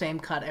the same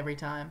cut every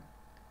time.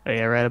 Oh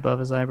yeah, right above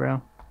his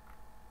eyebrow.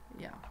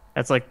 Yeah.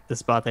 That's like the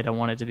spot they don't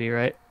want it to be,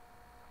 right?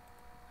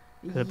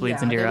 'Cause it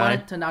bleeds into your they eye.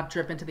 want it to not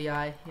drip into the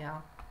eye. Yeah.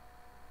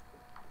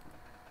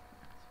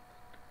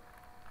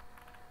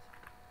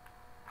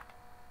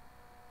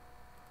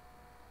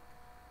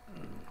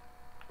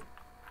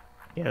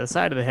 Yeah, the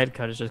side of the head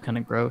cut is just kind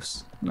of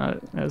gross. Not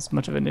as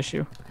much of an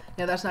issue.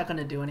 Yeah, that's not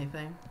gonna do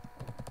anything.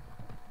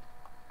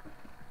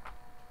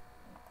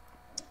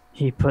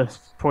 He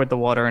poured the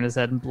water in his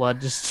head and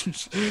blood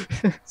just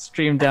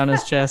streamed down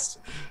his chest.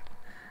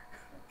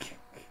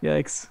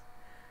 Yikes.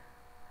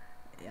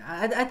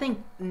 Yeah, I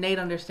think Nate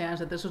understands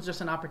that this was just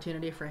an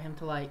opportunity for him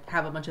to like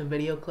have a bunch of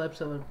video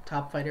clips of a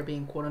top fighter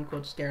being quote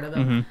unquote scared of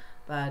him, Mm-hmm.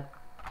 but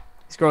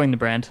He's growing the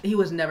brand. he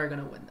was never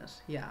gonna win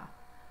this. Yeah,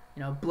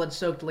 you know,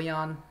 blood-soaked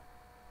Leon,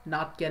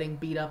 not getting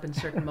beat up in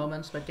certain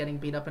moments, but getting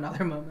beat up in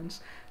other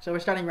moments. So we're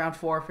starting round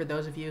 4 for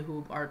those of you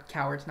who are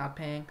cowards not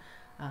paying.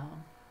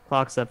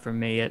 Clock's up for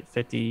me at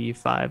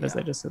 55 as I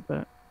Yeah. just said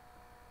that.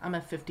 I'm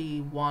at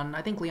 51.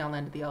 I think Leon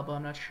landed the elbow.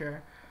 I'm not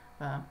sure.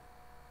 That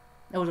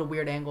was a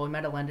weird angle. He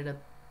might have landed it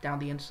down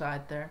the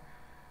inside there.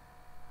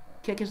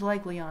 Kick his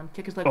leg, Leon.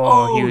 Kick his leg.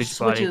 Oh, huge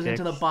body switches kick.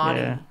 into the body.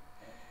 Yeah.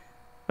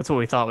 That's what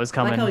we thought was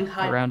coming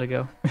how a round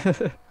ago.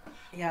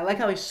 Yeah, I like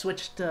how he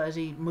switched as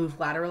he moved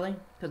laterally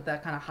because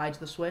that kind of hides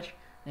the switch.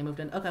 They moved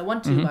in. Okay,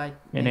 1-2 Mhm. by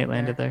Yeah, Nate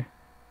landed there.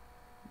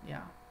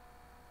 Yeah.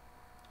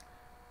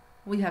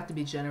 We have to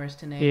be generous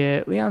to Nate.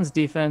 Yeah, Leon's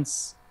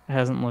defense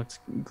hasn't looked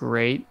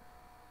great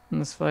in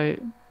this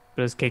fight,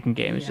 but his kicking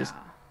game is just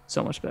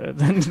so much better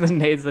than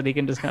Nate's that he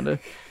can just kind of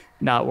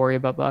not worry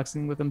about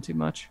boxing with him too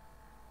much.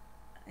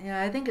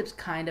 Yeah, I think it's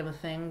kind of a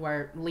thing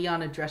where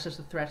Leon addresses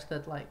the threats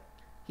that like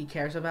he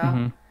cares about,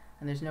 Mm-hmm.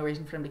 and there's no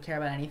reason for him to care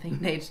about anything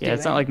Nate's Yeah, doing.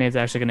 it's not like Nate's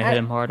actually going to hit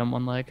him hard on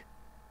one leg.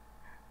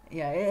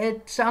 Yeah,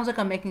 it sounds like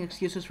I'm making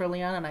excuses for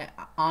Leon, and I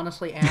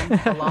honestly am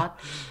a lot.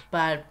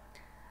 But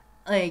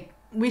like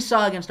we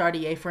saw against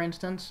RDA, for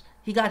instance,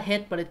 he got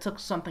hit, but it took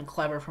something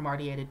clever from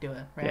RDA to do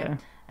it, right? Yeah.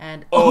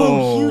 And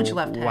huge Oh,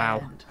 left wow.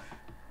 hand.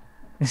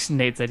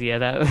 Nate said, yeah,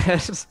 that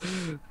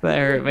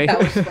hurt me. That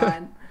was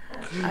fine.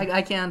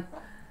 I can't.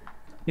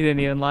 He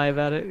didn't even lie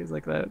about it. He's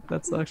like,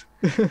 that sucked.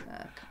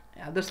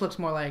 Yeah, this looks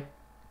more like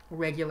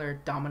regular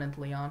dominant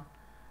Leon.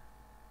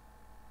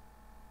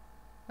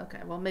 Okay,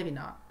 well maybe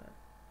not. But...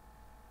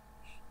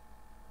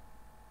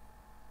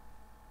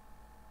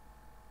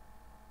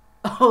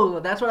 Oh,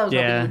 that's what I was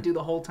hoping he Yeah. would do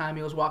the whole time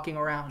he was walking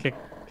around.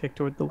 Kick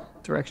toward the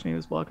direction he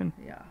was walking.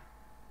 Yeah.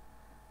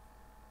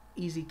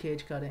 Easy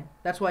cage cutting.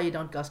 That's why you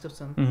don't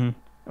Gustafsson. Mm-hmm.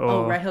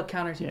 Oh, right hook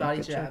counters, he yeah, body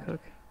good jab. hook.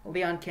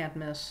 Leon can't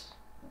miss.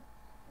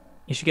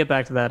 You should get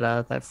back to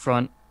that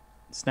front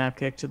snap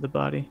kick to the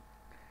body.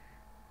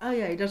 Oh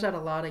yeah, he does that a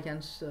lot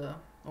against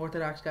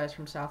orthodox guys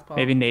from Southpaw.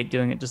 Maybe Nate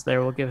doing it just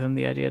there will give him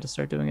the idea to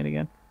start doing it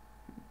again.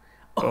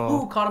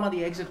 Oh, caught him on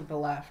the exit with the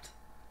left.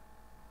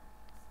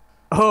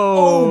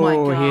 Oh,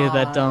 my he hit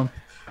that God. dump.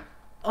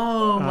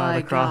 Oh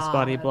my The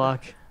crossbody God.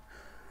 block.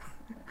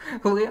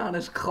 Leon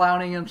is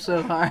clowning him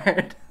so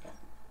hard.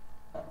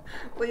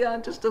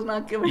 Leon just does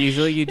not give a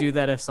Usually you shit. do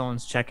that if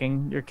someone's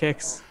checking your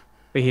kicks,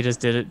 but he just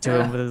did it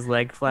to him with his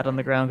leg flat on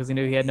the ground because he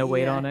knew he had no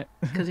weight Yeah, on it.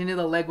 because he knew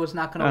the leg was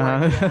not gonna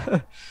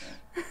work.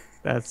 Yeah.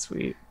 That's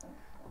sweet.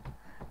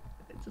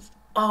 It just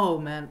oh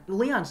man,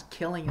 Leon's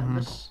killing him.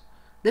 Hmm.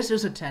 This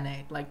is a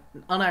 10-8, like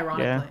Yeah,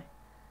 unironically.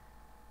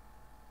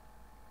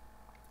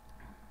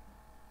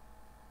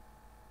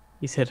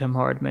 he's hit him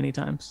hard many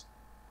times.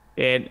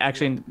 And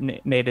actually,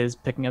 Nate is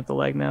picking up the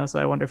leg now, so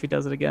I wonder if he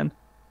does it again.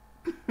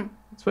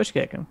 Switch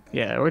kick him.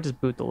 Yeah, or just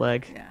boot the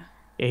leg. Yeah,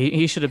 Yeah,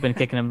 he should have been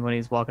kicking him when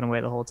he's walking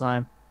away the whole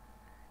time.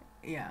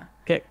 yeah.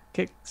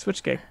 Kick,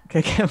 switch kick,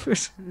 kick him.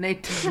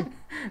 Nate,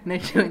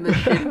 Nate doing the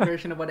shitty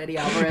version of what Eddie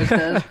Alvarez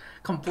does,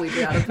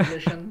 completely out of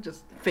position,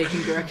 just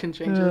faking direction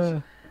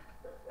changes.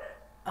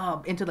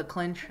 Into the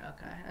clinch.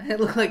 Okay, it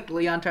looked like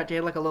Leon tried to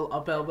hit like a little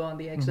up elbow on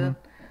the exit,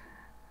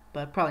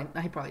 but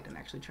he probably didn't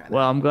actually try that.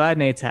 Well, I'm glad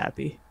Nate's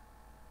happy.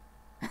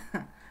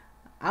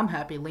 I'm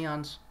happy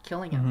Leon's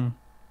killing him. Hmm.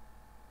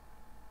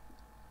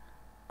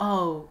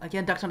 Oh,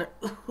 again, ducks under.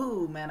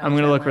 Ooh, man. I I'm was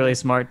gonna that look really landed.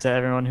 smart to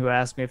everyone who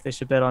asked me if they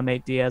should bet on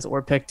Nate Diaz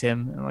or picked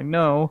him. I'm like,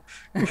 no.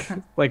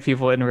 Like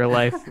people in real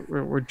life,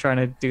 we're trying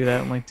to do that.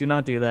 I'm like, do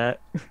not do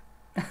that.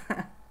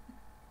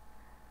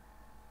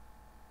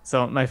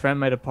 So my friend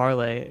made a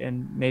parlay,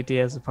 and Nate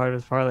Diaz is part of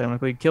his parlay. I'm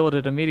like, we killed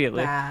it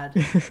immediately. Bad,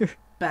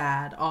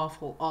 bad,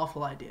 awful,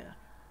 awful idea.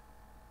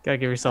 Gotta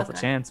give yourself a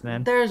Okay. chance,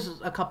 man. There's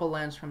a couple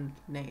lands from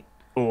Nate.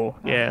 Oh,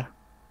 yeah.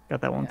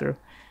 Got that one Yeah. through.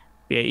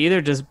 Yeah,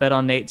 either just bet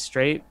on Nate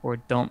straight or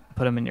don't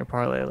put him in your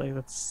parlay.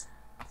 Like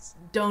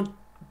Don't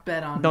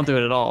bet on don't Nate. do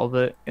it at all.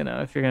 But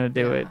if you're gonna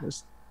do it, Yeah.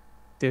 just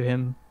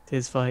do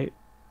his fight.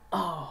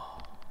 Oh.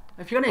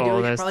 If you're gonna Oh, do it, you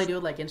should there's probably do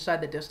it like inside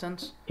the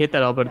distance. hit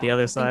that elbow to the Yeah,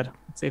 other I think. side.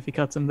 See if he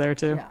cuts him there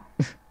too.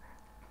 Yeah.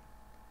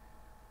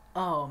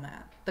 Oh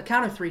man, the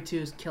counter 3-2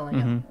 is killing Hmm.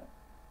 him.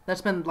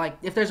 That's been like,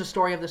 if there's a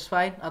story of this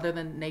fight other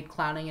than Nate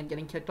clowning and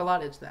getting kicked a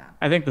lot, it's that.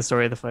 I think the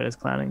story of the fight is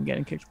clowning and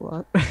getting kicked a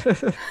lot.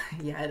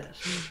 Yeah, it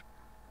is.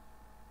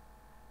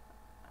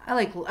 I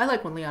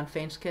like when Leon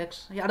feints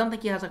kicks. Yeah, I don't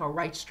think he has like a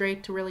right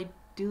straight to really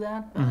do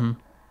that. But Hmm.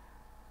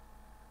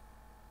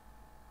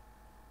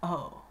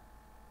 oh,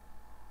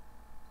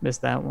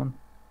 Missed that one.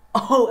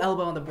 oh,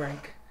 elbow on the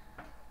break.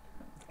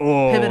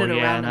 Oh, Pivoted yeah,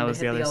 around and him that to was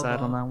the hit the other side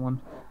on elbow. that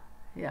one.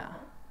 Yeah.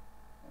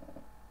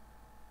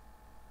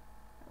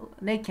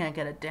 Nate can't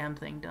get a damn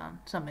thing done.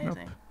 It's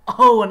amazing.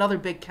 Oh, another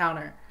big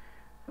counter.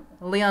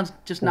 Leon's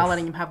just not Oof.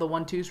 letting him have the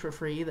 1-2s for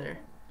free either.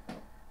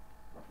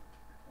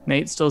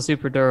 Nate's still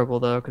super durable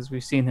though, because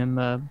we've seen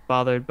him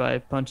bothered by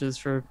punches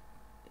for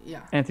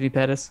Yeah, Anthony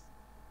Pettis.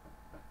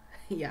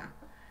 yeah.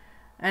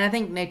 And I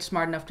think Nate's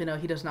smart enough to know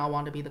he does not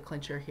want to be the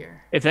clincher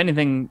here. If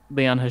anything,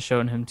 Leon has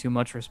shown him too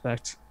much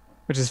respect,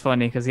 which is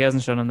funny because he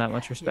hasn't shown him that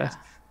much respect.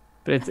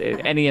 Yeah. But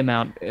any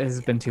amount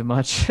has been too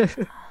much.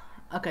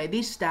 Okay,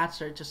 these stats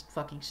are just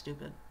fucking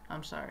stupid.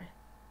 I'm sorry.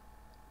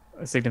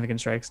 Significant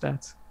strike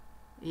stats.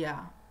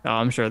 Yeah. Oh,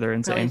 I'm sure they're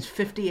So insane. it's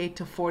 58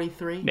 to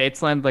 43.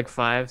 Nate's landed like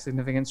 5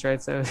 significant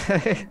strikes, I would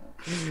say.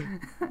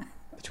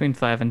 Between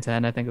 5 and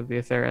 10, I think would be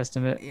a fair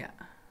estimate. Yeah.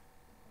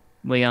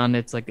 Leon,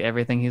 it's like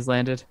everything he's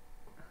landed.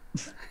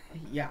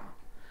 Yeah.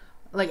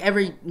 Like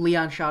every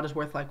Leon shot is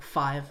worth like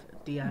 5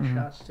 Diaz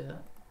shots too.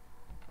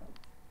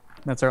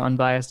 That's our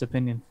unbiased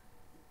opinion.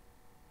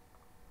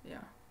 Yeah.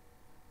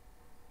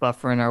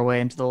 Buffering our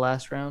way into the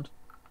last round.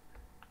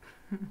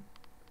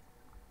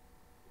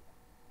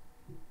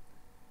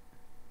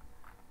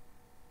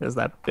 There's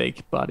that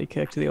big body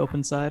kick to the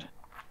open side.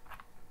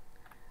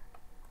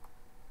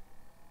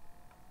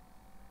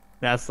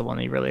 That's the one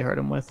he really hurt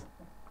him with.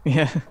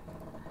 Yeah.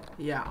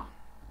 Yeah.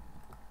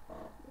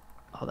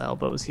 Oh, the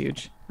elbow was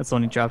huge. That's the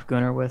one he dropped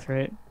Gunnar with,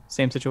 right?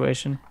 Same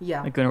situation.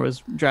 Yeah. Like Gunnar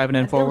was driving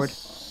in It forward. was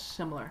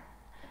similar.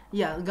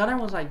 Yeah, Gunnar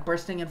was like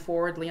bursting in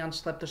forward. Leon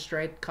slipped a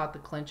straight, caught the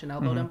clinch, and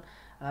elbowed him.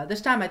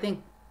 This time, I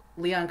think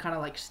Leon kind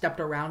of like stepped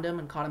around him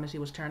and caught him as he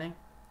was turning.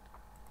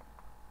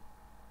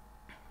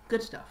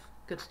 Good stuff.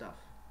 Good stuff.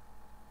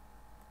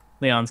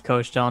 Leon's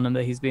coach telling him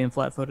that he's being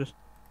flat-footed.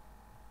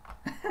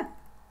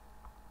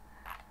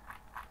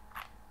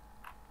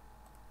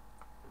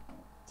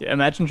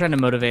 Imagine trying to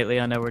motivate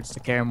Leon Edwards to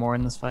care more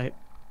in this fight.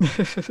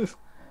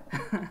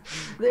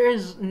 There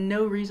is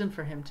no reason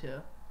for him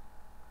to.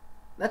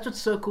 That's what's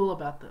so cool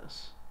about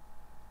this.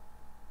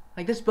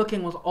 Like, this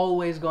booking was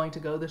always going to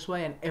go this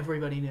way, and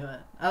everybody knew it.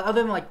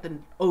 Other than, like, the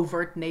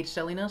overt Nate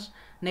silliness,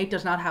 Nate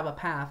does not have a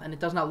path, and it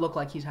does not look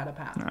like he's had a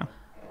path. No.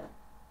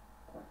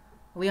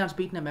 Leon's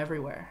beaten him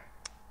everywhere.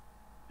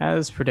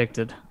 As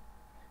predicted.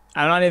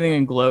 I'm not even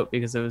gonna gloat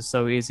because it was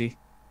so easy.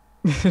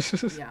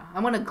 Yeah,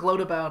 I'm going to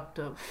gloat about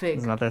Fig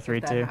It's another if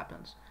 3-2. that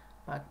happens.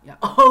 But, yeah.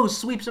 Oh,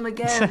 sweeps him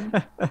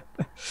again!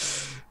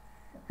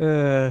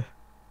 uh,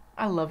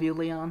 I love you,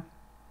 Leon.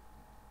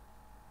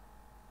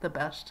 The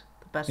best.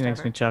 The best he makes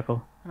ever. me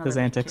chuckle. Another His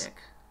big antics. kick.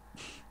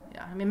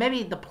 Yeah, I mean,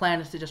 maybe the plan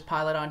is to just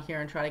pile it on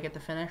here and try to get the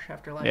finish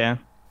after, like, Yeah.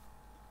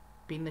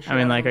 beating the shit I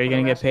mean, out of like, him are you for the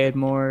gonna get rest. paid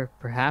more?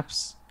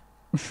 Perhaps.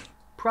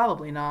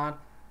 Probably not,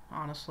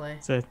 honestly.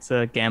 It's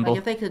a gamble. Like,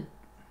 if they could...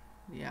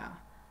 Yeah.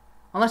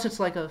 Unless it's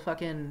like a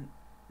fucking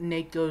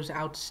Nate goes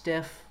out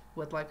stiff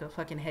with like a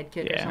fucking head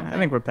kick or Yeah, I something.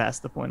 think we're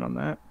past the point on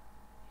that.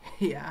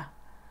 Yeah.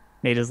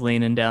 Nate is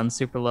leaning down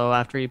super low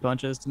after he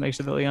punches to make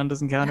sure that Leon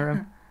doesn't counter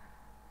him.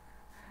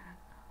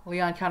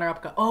 Leon counter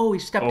up. Oh, he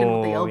stepped in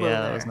with the Oh, elbow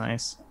yeah, that was there.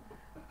 nice.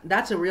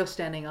 That's a real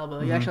standing elbow.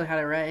 You Hmm. actually had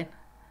it right.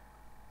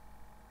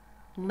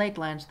 Nate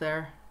lands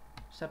there.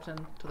 Steps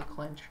into the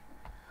clinch.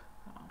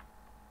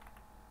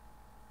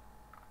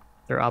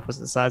 They're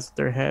opposite sides with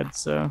their heads,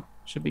 so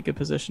should be good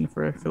position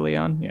for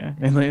Leon. Yeah,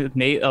 and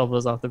Nate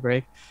elbows off the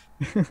break.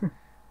 I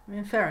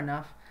mean, fair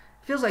enough.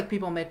 It feels like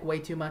people make way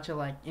too much of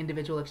like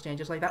individual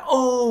exchanges like that.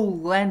 Oh,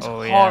 lands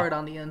Oh yeah, hard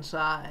on the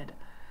inside.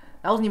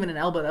 That wasn't even an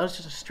elbow. That was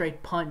just a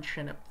straight punch,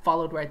 and it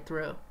followed right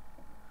through.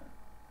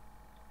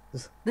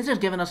 This has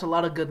given us a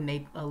lot of good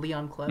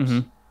Leon clips. hmm.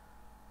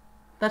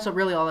 That's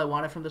really all I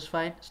wanted from this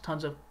fight. It's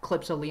tons of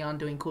clips of Leon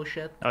doing cool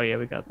shit. Oh yeah,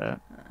 we got that.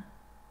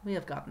 We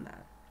have gotten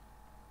that.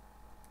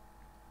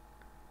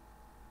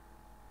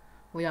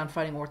 Leon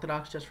fighting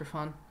Orthodox just for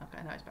fun.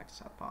 Okay, now he's back to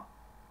Southpaw.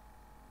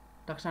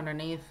 Ducks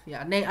underneath.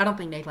 Yeah, Nate. I don't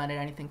think Nate landed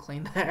anything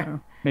clean there.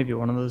 Maybe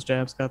one of those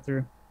jabs got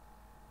through.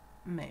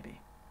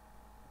 Maybe.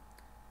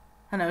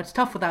 I know it's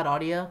tough without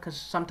audio because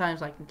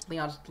sometimes like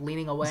Leon's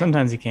leaning away.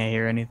 Sometimes you can't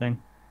hear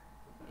anything.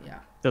 Yeah.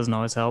 Doesn't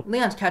always help.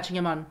 Leon's catching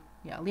him on.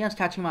 Yeah, Leon's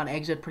catching him on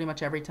exit pretty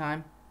much every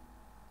time.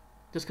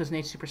 Just because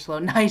Nate's super slow.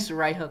 Nice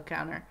right hook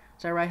counter.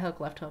 Is that right hook,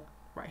 left hook,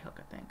 right hook?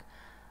 I think.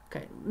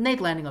 Okay, Nate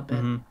landing a bit.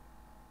 Hmm.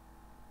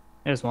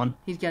 There's one.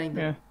 He's getting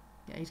the. Yeah.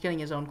 Yeah, he's getting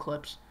his own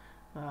clips.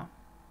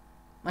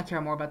 I care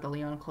more about the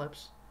Leon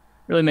clips.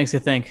 Really makes you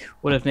think.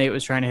 What if Nate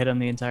was trying to hit him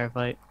the entire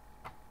fight?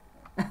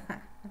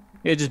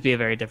 It'd just be a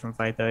very different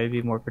fight, though. It'd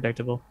be more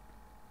predictable.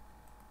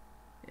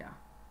 Yeah.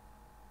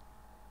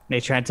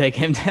 Nate trying to take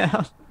him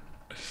down.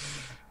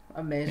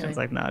 Amazing. Yeah, it's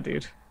like, nah,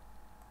 dude.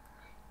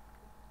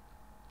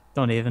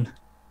 Don't even.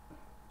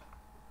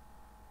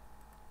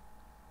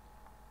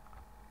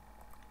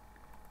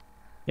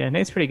 Yeah,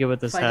 Nate's pretty good with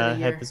this Fight of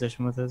the head year.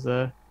 position with his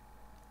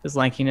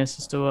lankiness,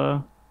 just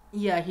to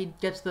Yeah, he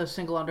gets the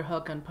single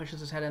underhook and pushes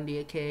his head in the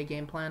AKA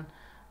game plan.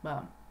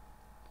 But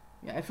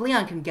yeah, if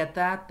Leon can get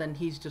that, then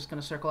he's just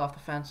gonna circle off the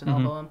fence and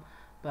elbow him.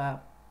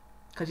 But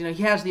because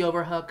he has the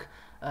overhook,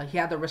 he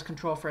had the wrist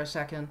control for a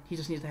second. He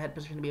just needs the head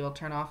position to be able to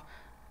turn off,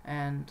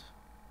 and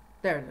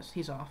there it is.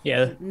 He's off.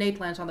 Yeah. Nate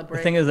lands on the The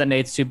break. thing is that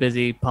Nate's too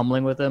busy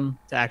pummeling with him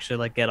to actually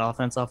like get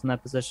offense off in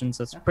that position,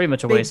 so it's pretty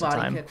much a Big waste of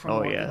body time. kick from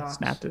Oh yeah, Orthodox.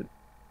 snapped it.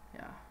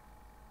 Yeah.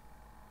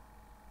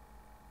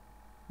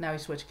 Now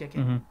he's switch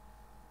kicking. Hmm.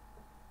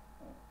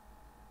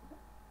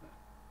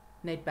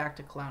 Nate back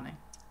to clowning.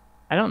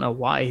 I don't know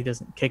why he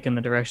doesn't kick in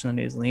the direction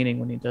that he's leaning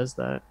when he does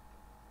that.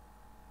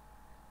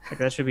 Like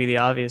that should be the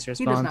obvious He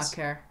response. does not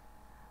care.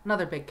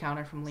 Another big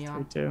counter from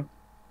Leon. 3-2.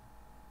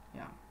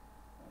 Yeah.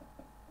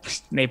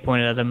 Nate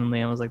pointed at him and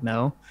Leon was like,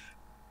 "No,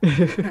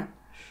 didn't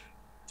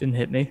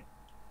hit me."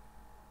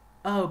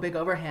 Oh, big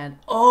overhand.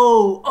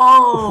 Oh!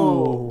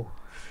 Ooh.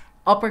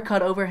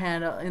 Uppercut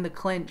overhand in the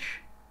clinch.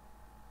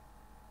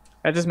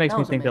 That just makes That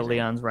me was think that amazing.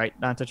 Leon's right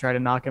not to try to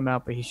knock him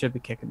out, but he should be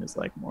kicking his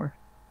leg more.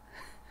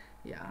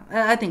 Yeah,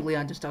 I think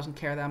Leon just doesn't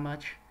care that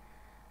much.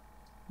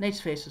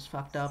 Nate's face is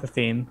fucked up. The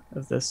theme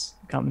of this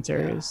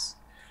commentary Yeah. is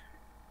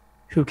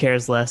who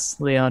cares less,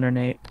 Leon or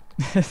Nate?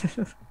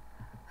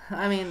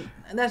 I mean,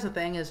 and that's the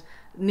thing is,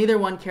 neither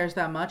one cares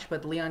that much,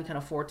 but Leon can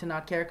afford to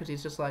not care because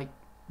he's just like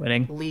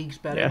Winning. leagues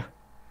better.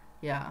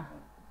 Yeah.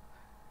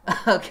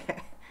 Okay.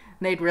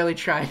 Nate really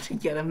tried to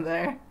get him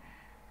there.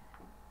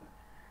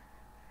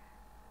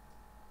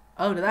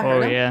 Oh, did that hurt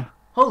Oh him? yeah.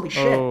 Holy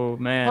shit. Oh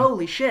man.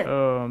 Holy shit.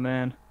 Oh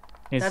man.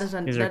 He's, that is he's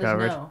that is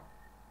recovered. no.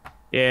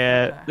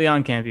 Yeah, Okay.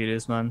 Leon can't beat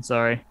Usman.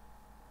 Sorry.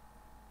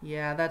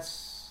 Yeah,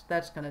 that's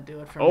gonna do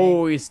it for me.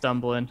 Oh, he's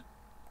stumbling.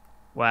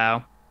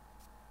 Wow.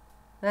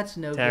 That's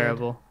no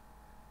Terrible.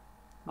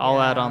 good. All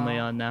out on Yeah,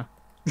 Leon now.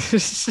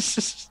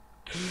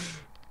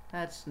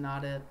 That's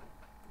not it.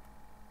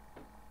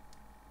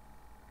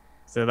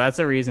 So that's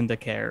a reason to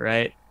care,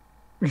 right?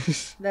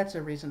 That's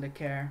a reason to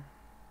care.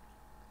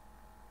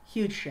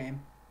 Huge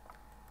shame.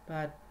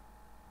 But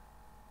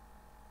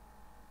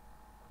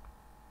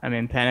I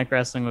mean, panic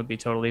wrestling would be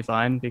totally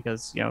fine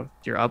because,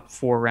 you're up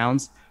 4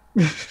 rounds.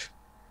 At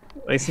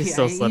least he's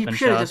still he slipping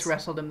should have shots. just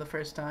wrestled him the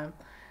first time.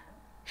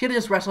 Should have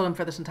just wrestled him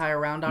for this entire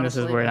round, And this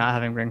honestly. is where but- not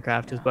having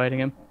Ringcraft is Yeah. biting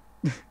him.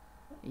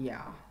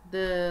 Yeah.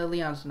 The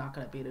Leon's not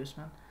gonna beat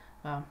Usman.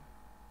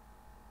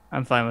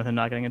 I'm fine with him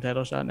not getting a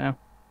title shot now.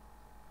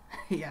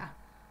 Yeah.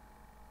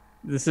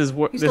 This is He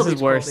still this is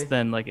beats worse Colby.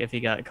 than like if he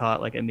got caught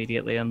like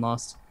immediately and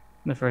lost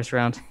in the first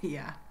round.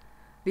 Yeah.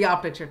 The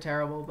optics are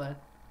terrible, but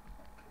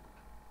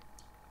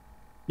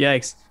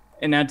Yikes!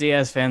 And now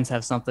Diaz fans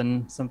have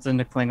something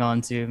to cling on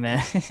to,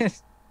 man.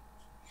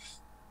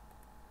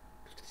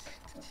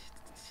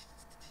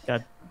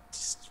 Got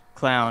just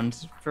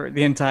clowned for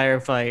the entire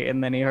fight,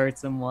 and then he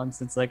hurts him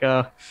once. It's like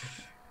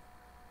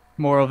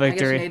moral I guess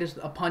victory. Nate is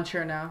a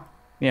puncher now.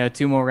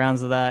 2 more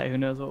rounds of that. Who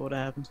knows what would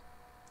have happened?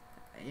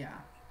 Yeah.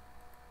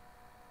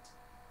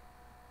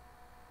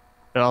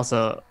 But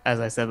also, as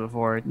I said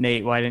before,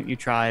 Nate, why didn't you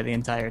try the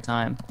entire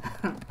time?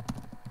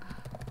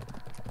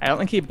 I don't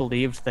think he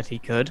believed that he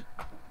could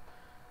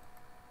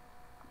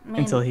I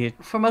until mean,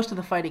 for most of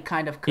the fight, he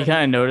kind of he couldn't,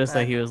 kind of noticed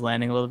that but he was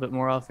landing a little bit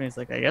more often. He's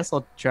like, I guess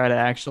I'll try to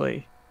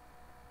actually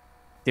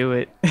do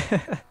it.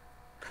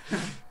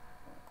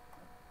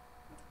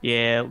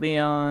 Yeah,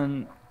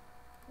 Leon,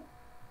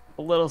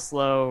 a little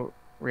slow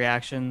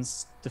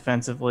reactions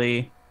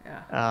defensively,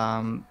 yeah,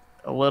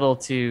 a little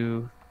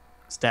too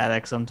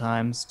static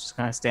sometimes, just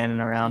kind of standing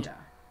around yeah,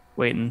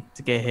 waiting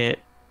to get hit.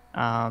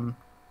 Um,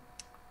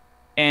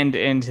 and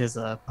his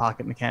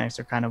pocket mechanics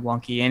are kind of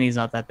wonky, and he's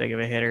not that big of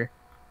a hitter.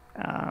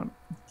 Um,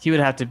 he would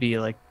have to be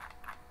like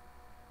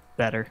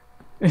better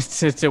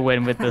to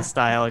win with this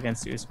style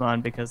against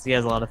Usman because he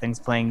has a lot of things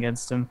playing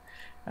against him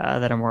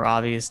that are more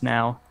obvious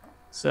now.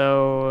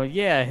 So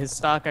yeah, his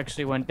stock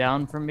actually went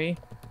down for me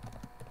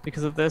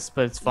because of this,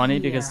 but it's funny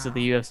because to yeah.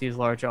 the UFC's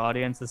larger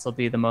audience, this will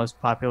be the most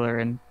popular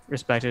and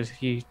respected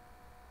he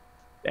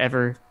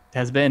ever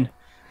has been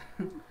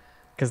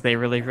because they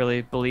really, Yeah.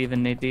 really believe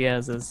in Nate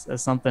Diaz as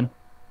something.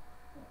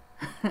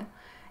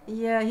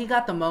 Yeah, he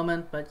got the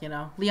moment, but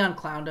Leon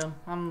clowned him.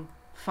 I'm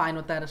fine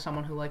with that as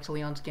someone who likes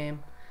Leon's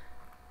game.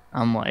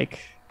 I'm like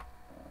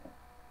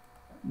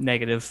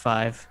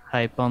 -5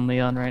 hype on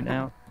Leon right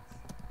now.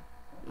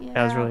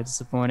 That was Yeah, really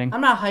disappointing.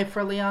 I'm not hyped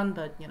for Leon,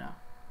 but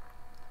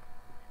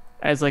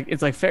It's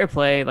like fair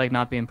play, like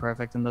not being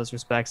perfect in those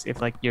respects.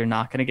 If like you're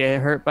not gonna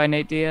get hurt by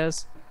Nate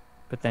Diaz,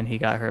 but then he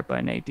got hurt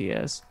by Nate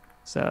Diaz,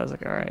 so I was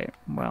like, all right,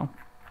 well,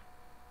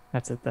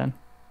 that's it then.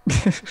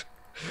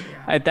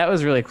 yeah, That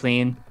was really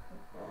clean,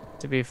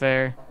 to be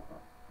fair.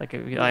 Like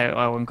yeah.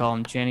 I wouldn't call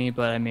him chinny,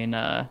 but I mean,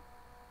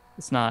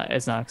 it's not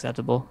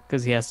acceptable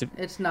because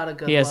It's not a he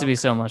good has to be look.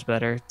 so much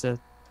better to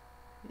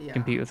Yeah,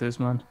 compete with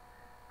Usman.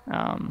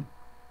 Um,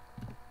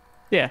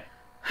 yeah.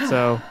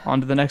 So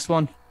on to the next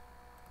one.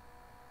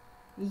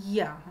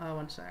 yeah.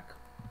 One sec.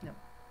 Yep.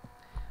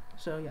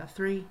 So yeah,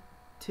 three,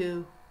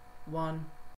 two, one.